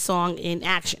this song in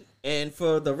action. And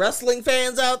for the wrestling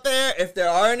fans out there, if there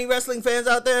are any wrestling fans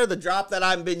out there, the drop that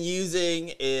I've been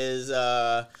using is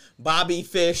Bobby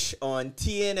Fish on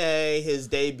TNA, his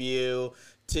debut,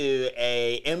 to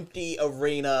a empty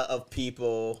arena of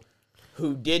people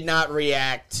who did not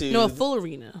react to... No, a full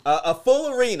arena. A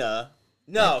full arena.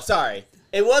 No, sorry.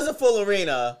 It was a full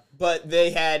arena, but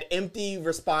they had empty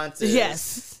responses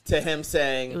Yes. to him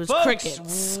saying... It was Folks,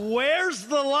 crickets. where's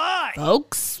the lie?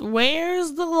 Folks,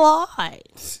 where's the lie?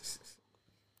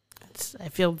 I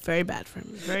feel very bad for him.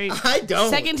 Very I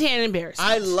don't. secondhand embarrassment.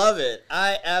 I love it.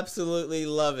 I absolutely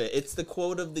love it. It's the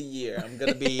quote of the year. I'm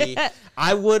going to be...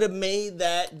 I would have made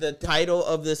that the title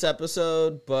of this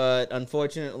episode, but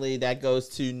unfortunately that goes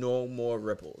to No More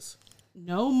Ripples.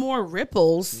 No more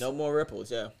ripples. No More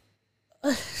Ripples, yeah.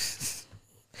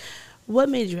 What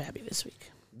made you happy this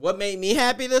week? What made me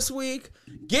happy this week?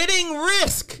 Getting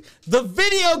Risk, the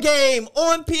video game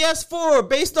on PS4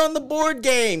 based on the board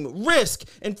game Risk.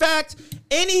 In fact,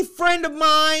 any friend of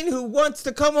mine who wants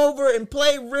to come over and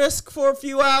play Risk for a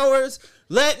few hours,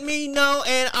 let me know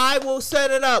and I will set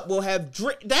it up. We'll have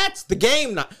that's the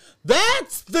game night.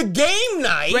 That's the game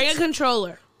night. Bring a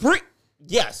controller.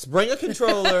 Bring a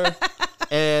controller.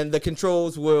 And the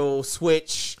controls will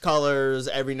switch colors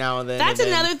every now and then. That's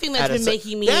and then another thing that's at a been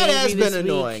making me That angry has this been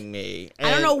week. annoying me.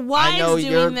 I don't know And why I know it's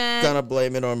doing you're that. gonna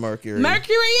blame it on Mercury.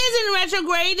 Mercury is in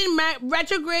retrograde, and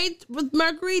retrograde with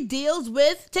Mercury deals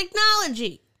with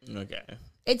technology. Okay.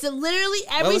 It's literally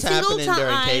What every was single happening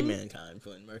during time. caveman times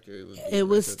when Mercury was? It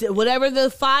was whatever the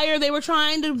fire they were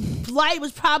trying to light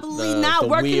was probably not the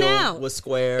working wheel out. Was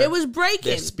square. It was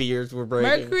breaking. Their spears were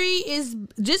breaking. Mercury is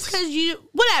just because you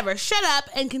whatever. Shut up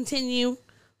and continue.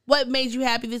 What made you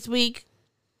happy this week?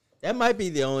 That might be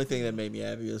the only thing that made me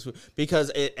happy this week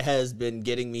because it has been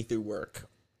getting me through work.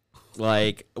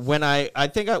 Like when I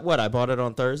bought it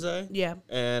on Thursday. Yeah.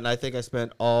 And I think I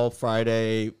spent all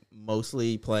Friday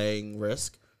mostly playing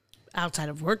Risk. Outside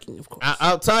of working, of course.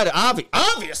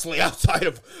 Obviously outside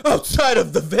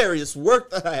of the various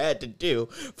work that I had to do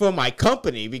for my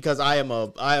company because I am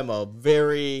a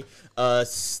very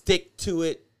stick to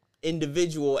it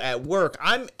individual at work.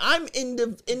 I'm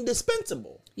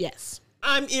indispensable. Yes.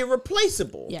 I'm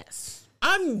irreplaceable. Yes.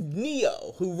 I'm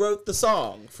Neo who wrote the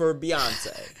song for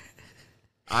Beyonce.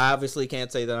 I obviously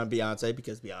can't say that I'm Beyonce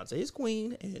because Beyonce is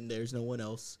queen and there's no one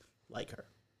else like her.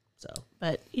 So,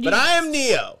 but I am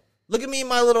Neo. Look at me in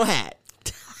my little hat.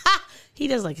 He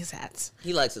does like his hats.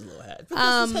 He likes his little hat.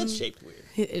 Because his head's shaped weird.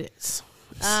 It is.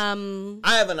 I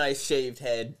have a nice shaved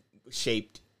head.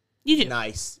 Shaped. You do.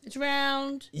 Nice. It's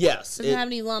round. Yes. Doesn't have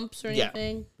any lumps or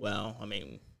anything. Yeah. Well, I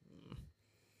mean,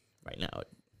 right now it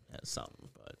has something,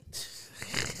 but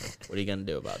what are you gonna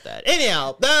do about that?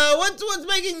 Anyhow, what's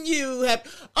making you happy?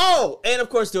 Oh, and of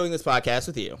course, doing this podcast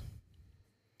with you.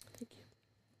 Thank you.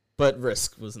 But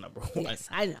Risk was number one. Yes,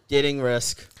 I know. Getting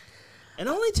Risk, and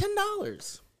only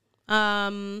 $10.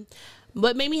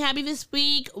 What made me happy this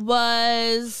week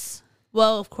was,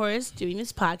 well, of course, doing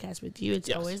this podcast with you. It's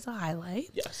always a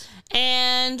highlight. Yes.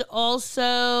 And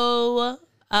also,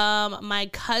 my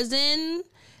cousin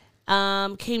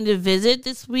came to visit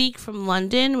this week from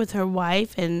London with her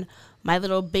wife and my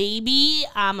little baby,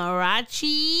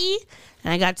 Amarachi.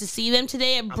 And I got to see them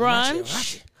today at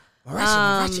brunch.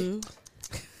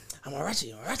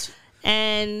 Amarachi.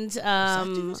 And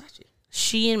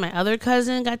she and my other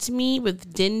cousin got to meet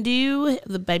with Dindu,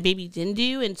 my baby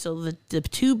Dindu. And so the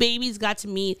two babies got to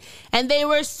meet. And they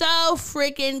were so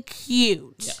freaking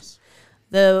cute. Yes.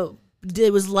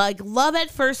 It was like love at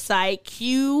first sight.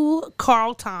 Cue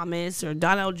Carl Thomas or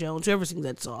Donnell Jones, whoever sings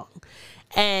that song.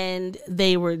 And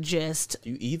they were just...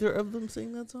 Do either of them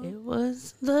sing that song? It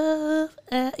was love.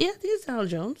 Yeah, I think it's Donnell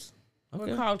Jones.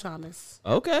 Okay. Or Carl Thomas.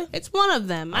 Okay. It's one of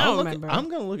them. I don't remember. I'm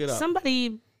going to look it up.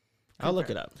 I'll look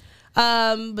it up.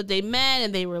 But they met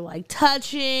and they were like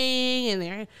touching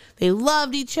and they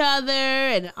loved each other.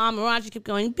 And Amarachi kept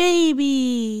going,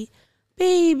 baby.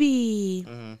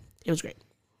 Mm-hmm. It was great.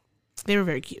 They were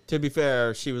very cute. To be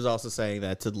fair, she was also saying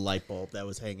that to the light bulb that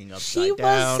was hanging upside She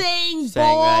down. was saying Saying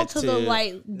ball that to the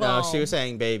light bulb. No, she was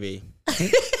saying baby.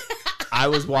 I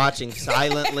was watching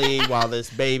silently while this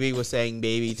baby was saying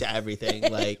baby to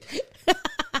everything. Like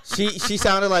she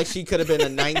sounded like she could have been a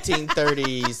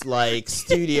 1930s like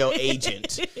studio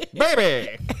agent.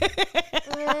 Baby.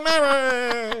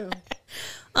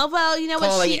 Oh, well, you know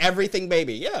Calling what? everything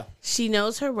baby. Yeah. She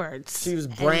knows her words. She was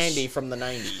Brandy from the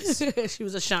 90s. She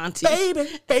was Ashanti.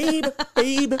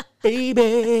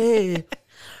 Baby.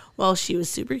 Well, she was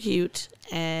super cute,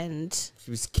 and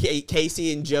She was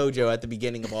Casey and JoJo at the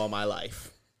beginning of All My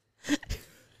Life.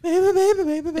 Just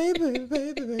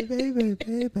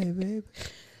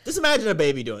imagine a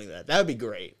baby doing that. That would be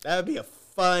great. That would be a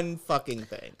fun fucking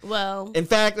thing. well, In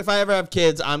fact, if I ever have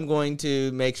kids, I'm going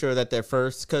to make sure that their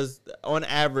first, because on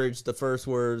average, the first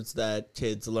words that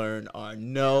kids learn are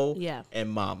no and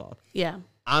mama. yeah.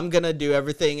 I'm going to do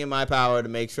everything in my power to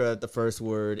make sure that the first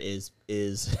word is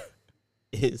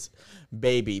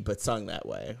baby, but sung that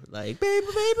way. Like, baby.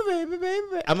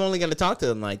 I'm only going to talk to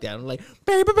them like that. I'm like,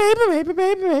 baby.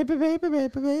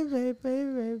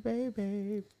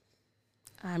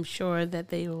 I'm sure that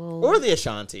they will. Or the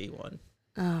Ashanti one.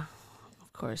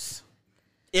 Of course.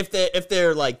 If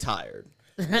they're like tired.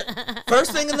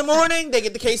 First thing in the morning, they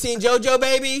get the Casey and JoJo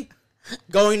baby.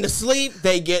 Going to sleep,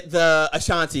 they get the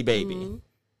Ashanti baby.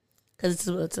 Because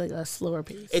it's like a slower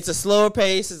pace. It's a slower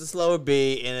pace, it's a slower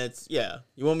beat, and it's, yeah.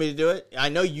 You want me to do it? I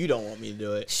know you don't want me to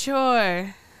do it.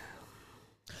 Sure.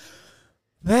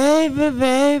 Baby.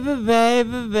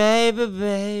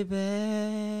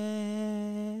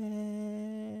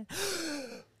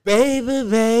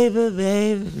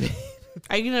 Baby.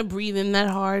 Are you going to breathe in that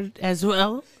hard as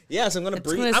well? Yes, I'm going to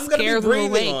breathe. gonna I'm going to scare be them breathing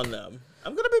awake. on them.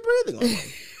 I'm going to be breathing on them.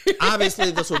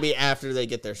 Obviously, this will be after they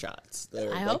get their shots.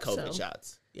 Their I hope COVID so.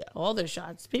 shots. Yeah. All their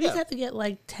shots. Babies Yeah. have to get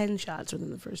like 10 shots within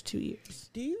the first 2 years.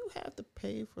 Do you have to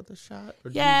pay for the shot? Or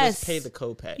do Yes. you just pay the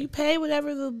copay? You pay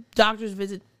whatever the doctor's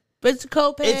visit, but it's a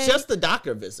copay. It's just the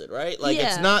doctor visit, right? Like,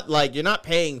 it's Yeah. not like you're not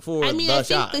paying for I mean, the I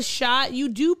think shot. the shot, you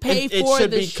do pay It for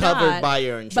should the be shot. covered by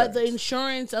your insurance. But the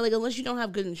insurance, like, unless you don't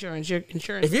have good insurance, your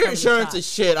insurance. If your covers the insurance shot.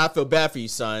 is shit, I feel bad for you,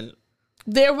 son.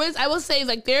 I will say,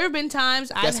 like, there have been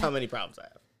times Guess how many problems I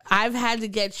have. I've had to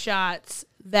get shots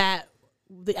that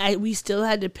we still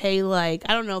had to pay, like,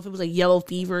 I don't know if it was like yellow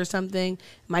fever or something.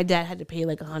 My dad had to pay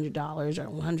like $100 or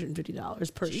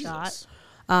 $150 per shot.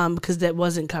 because that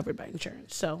wasn't covered by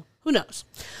insurance. So who knows?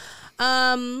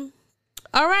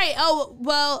 All right. Oh,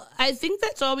 well, I think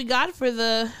that's all we got for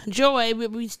the joy.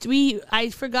 I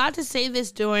forgot to say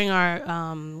this during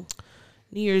our New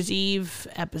Year's Eve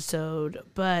episode,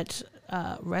 but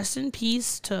rest in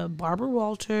peace to Barbara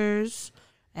Walters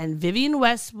and Vivienne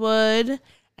Westwood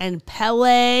and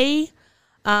Pele.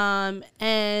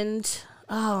 And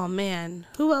oh man,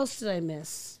 who else did I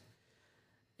miss?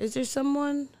 Is there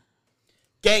someone?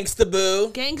 Gangsta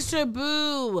Boo. Gangster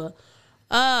Boo.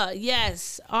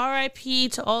 Yes. R.I.P.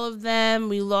 to all of them.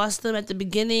 We lost them at the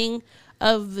beginning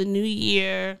of the new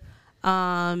year.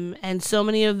 And so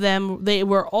many of them, they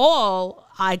were all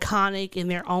iconic in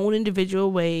their own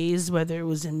individual ways, whether it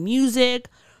was in music,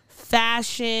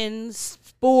 fashion,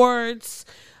 sports,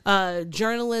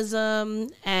 journalism,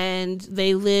 and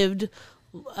they lived,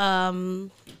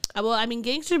 Gangsta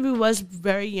Boo was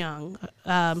very young.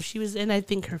 She was in, I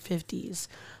think, her 50s.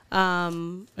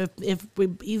 If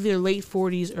either late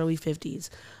 40s, early 50s.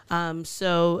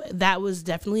 So that was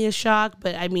definitely a shock,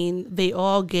 but I mean, they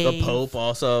all gave. The Pope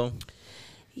also.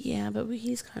 Yeah, but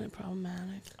he's kind of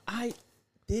problematic. I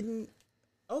didn't.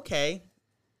 Okay.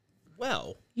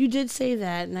 Well. You did say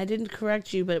that, and I didn't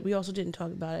correct you, but we also didn't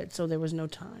talk about it, so there was no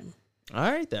time.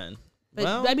 All right, then. But,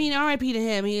 well. I mean, R.I.P. to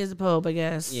him. He is the Pope, I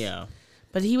guess. Yeah.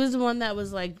 But he was the one that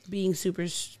was, like, being super.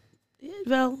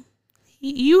 Well,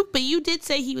 you did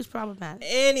say he was problematic.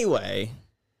 Anyway,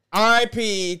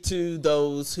 R.I.P. to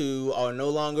those who are no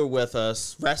longer with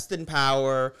us. Rest in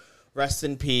power. Rest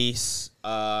in peace.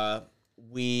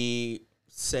 We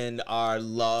send our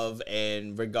love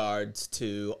and regards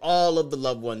to all of the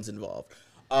loved ones involved.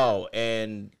 Oh,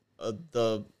 and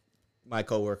my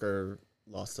coworker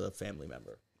lost a family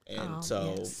member, and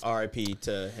yes. R.I.P.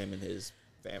 to him and his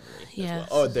family. Yes.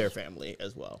 As well. Or their family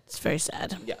as well. It's very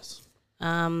sad. Yes.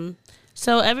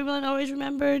 So everyone always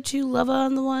remember to love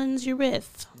on the ones you're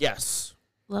with. Yes.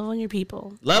 Love on your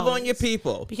people. Love on your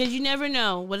people. Because you never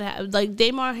know what happens. Like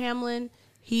Damar Hamlin,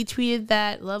 he tweeted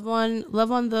that love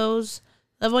on those,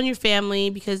 love on your family,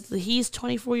 because he's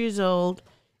 24 years old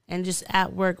and just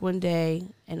at work one day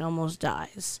and almost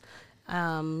dies.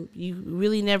 You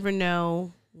really never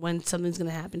know when something's going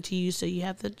to happen to you, so you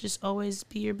have to just always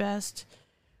be your best.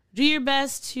 Do your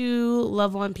best to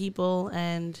love on people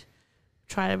and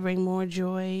try to bring more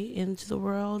joy into the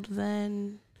world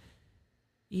than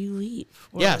you leave.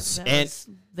 Yes, and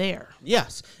there.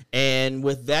 Yes, and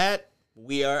with that,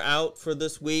 we are out for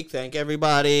this week. Thank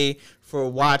everybody for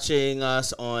watching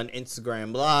us on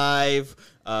Instagram Live.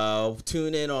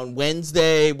 Tune in on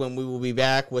Wednesday when we will be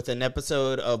back with an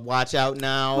episode of Watch Out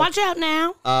Now. Watch Out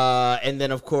Now. And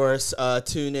then, of course,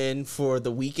 tune in for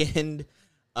the weekend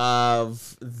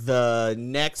of the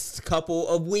next couple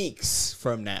of weeks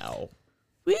from now.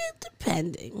 We're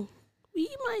depending. We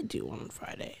might do one on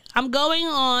Friday. I'm going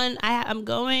on. I'm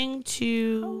going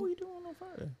to. How are we doing on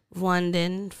Friday?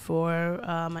 London for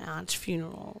my aunt's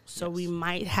funeral, so yes. we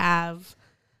might have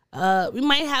a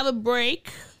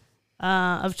break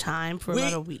of time for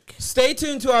about a week. Stay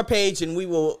tuned to our page, and we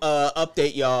will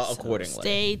update y'all accordingly.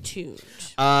 Stay tuned.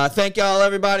 Thank y'all,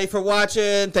 everybody, for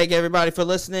watching. Thank everybody for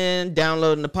listening,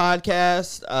 downloading the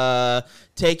podcast.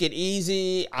 Take it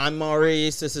easy. I'm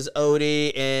Maurice. This is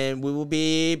Odie, and we will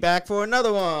be back for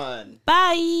another one.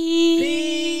 Bye.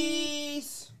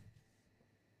 Peace.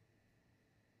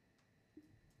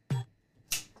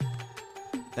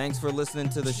 Thanks for listening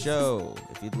to the show.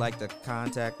 If you'd like to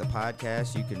contact the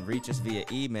podcast, you can reach us via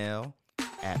email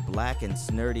at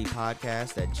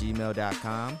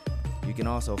blackandsnerdypodcast@gmail.com. You can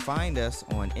also find us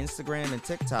on Instagram and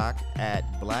TikTok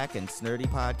at Black and Snurdy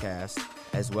Podcast,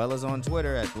 as well as on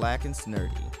Twitter at Black and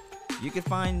Snurdy. You can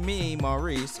find me,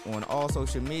 Maurice, on all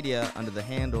social media under the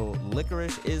handle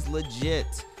Licorice is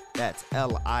Legit. That's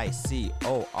LICORISH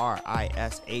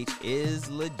is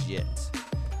legit.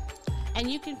 And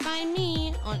you can find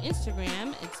me on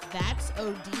Instagram. It's That's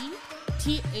OD,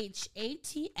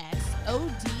 THATSOD.E.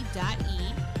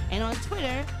 And on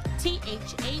Twitter,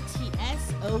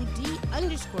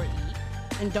 THATSOD_E.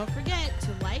 And don't forget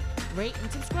to like, rate, and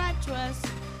subscribe to us.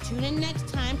 Tune in next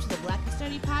time to the Black and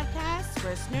Snurdy Podcast,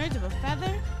 where nerds of a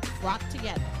feather flock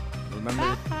together.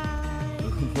 Remember? Bye.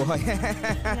 Boy.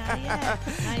 Not yet.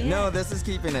 No, this is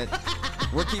keeping it.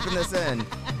 We're keeping this in.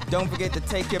 Don't forget to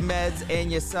take your meds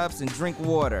and your subs and drink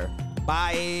water.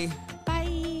 Bye.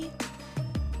 Bye.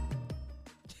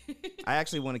 I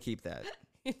actually want to keep that.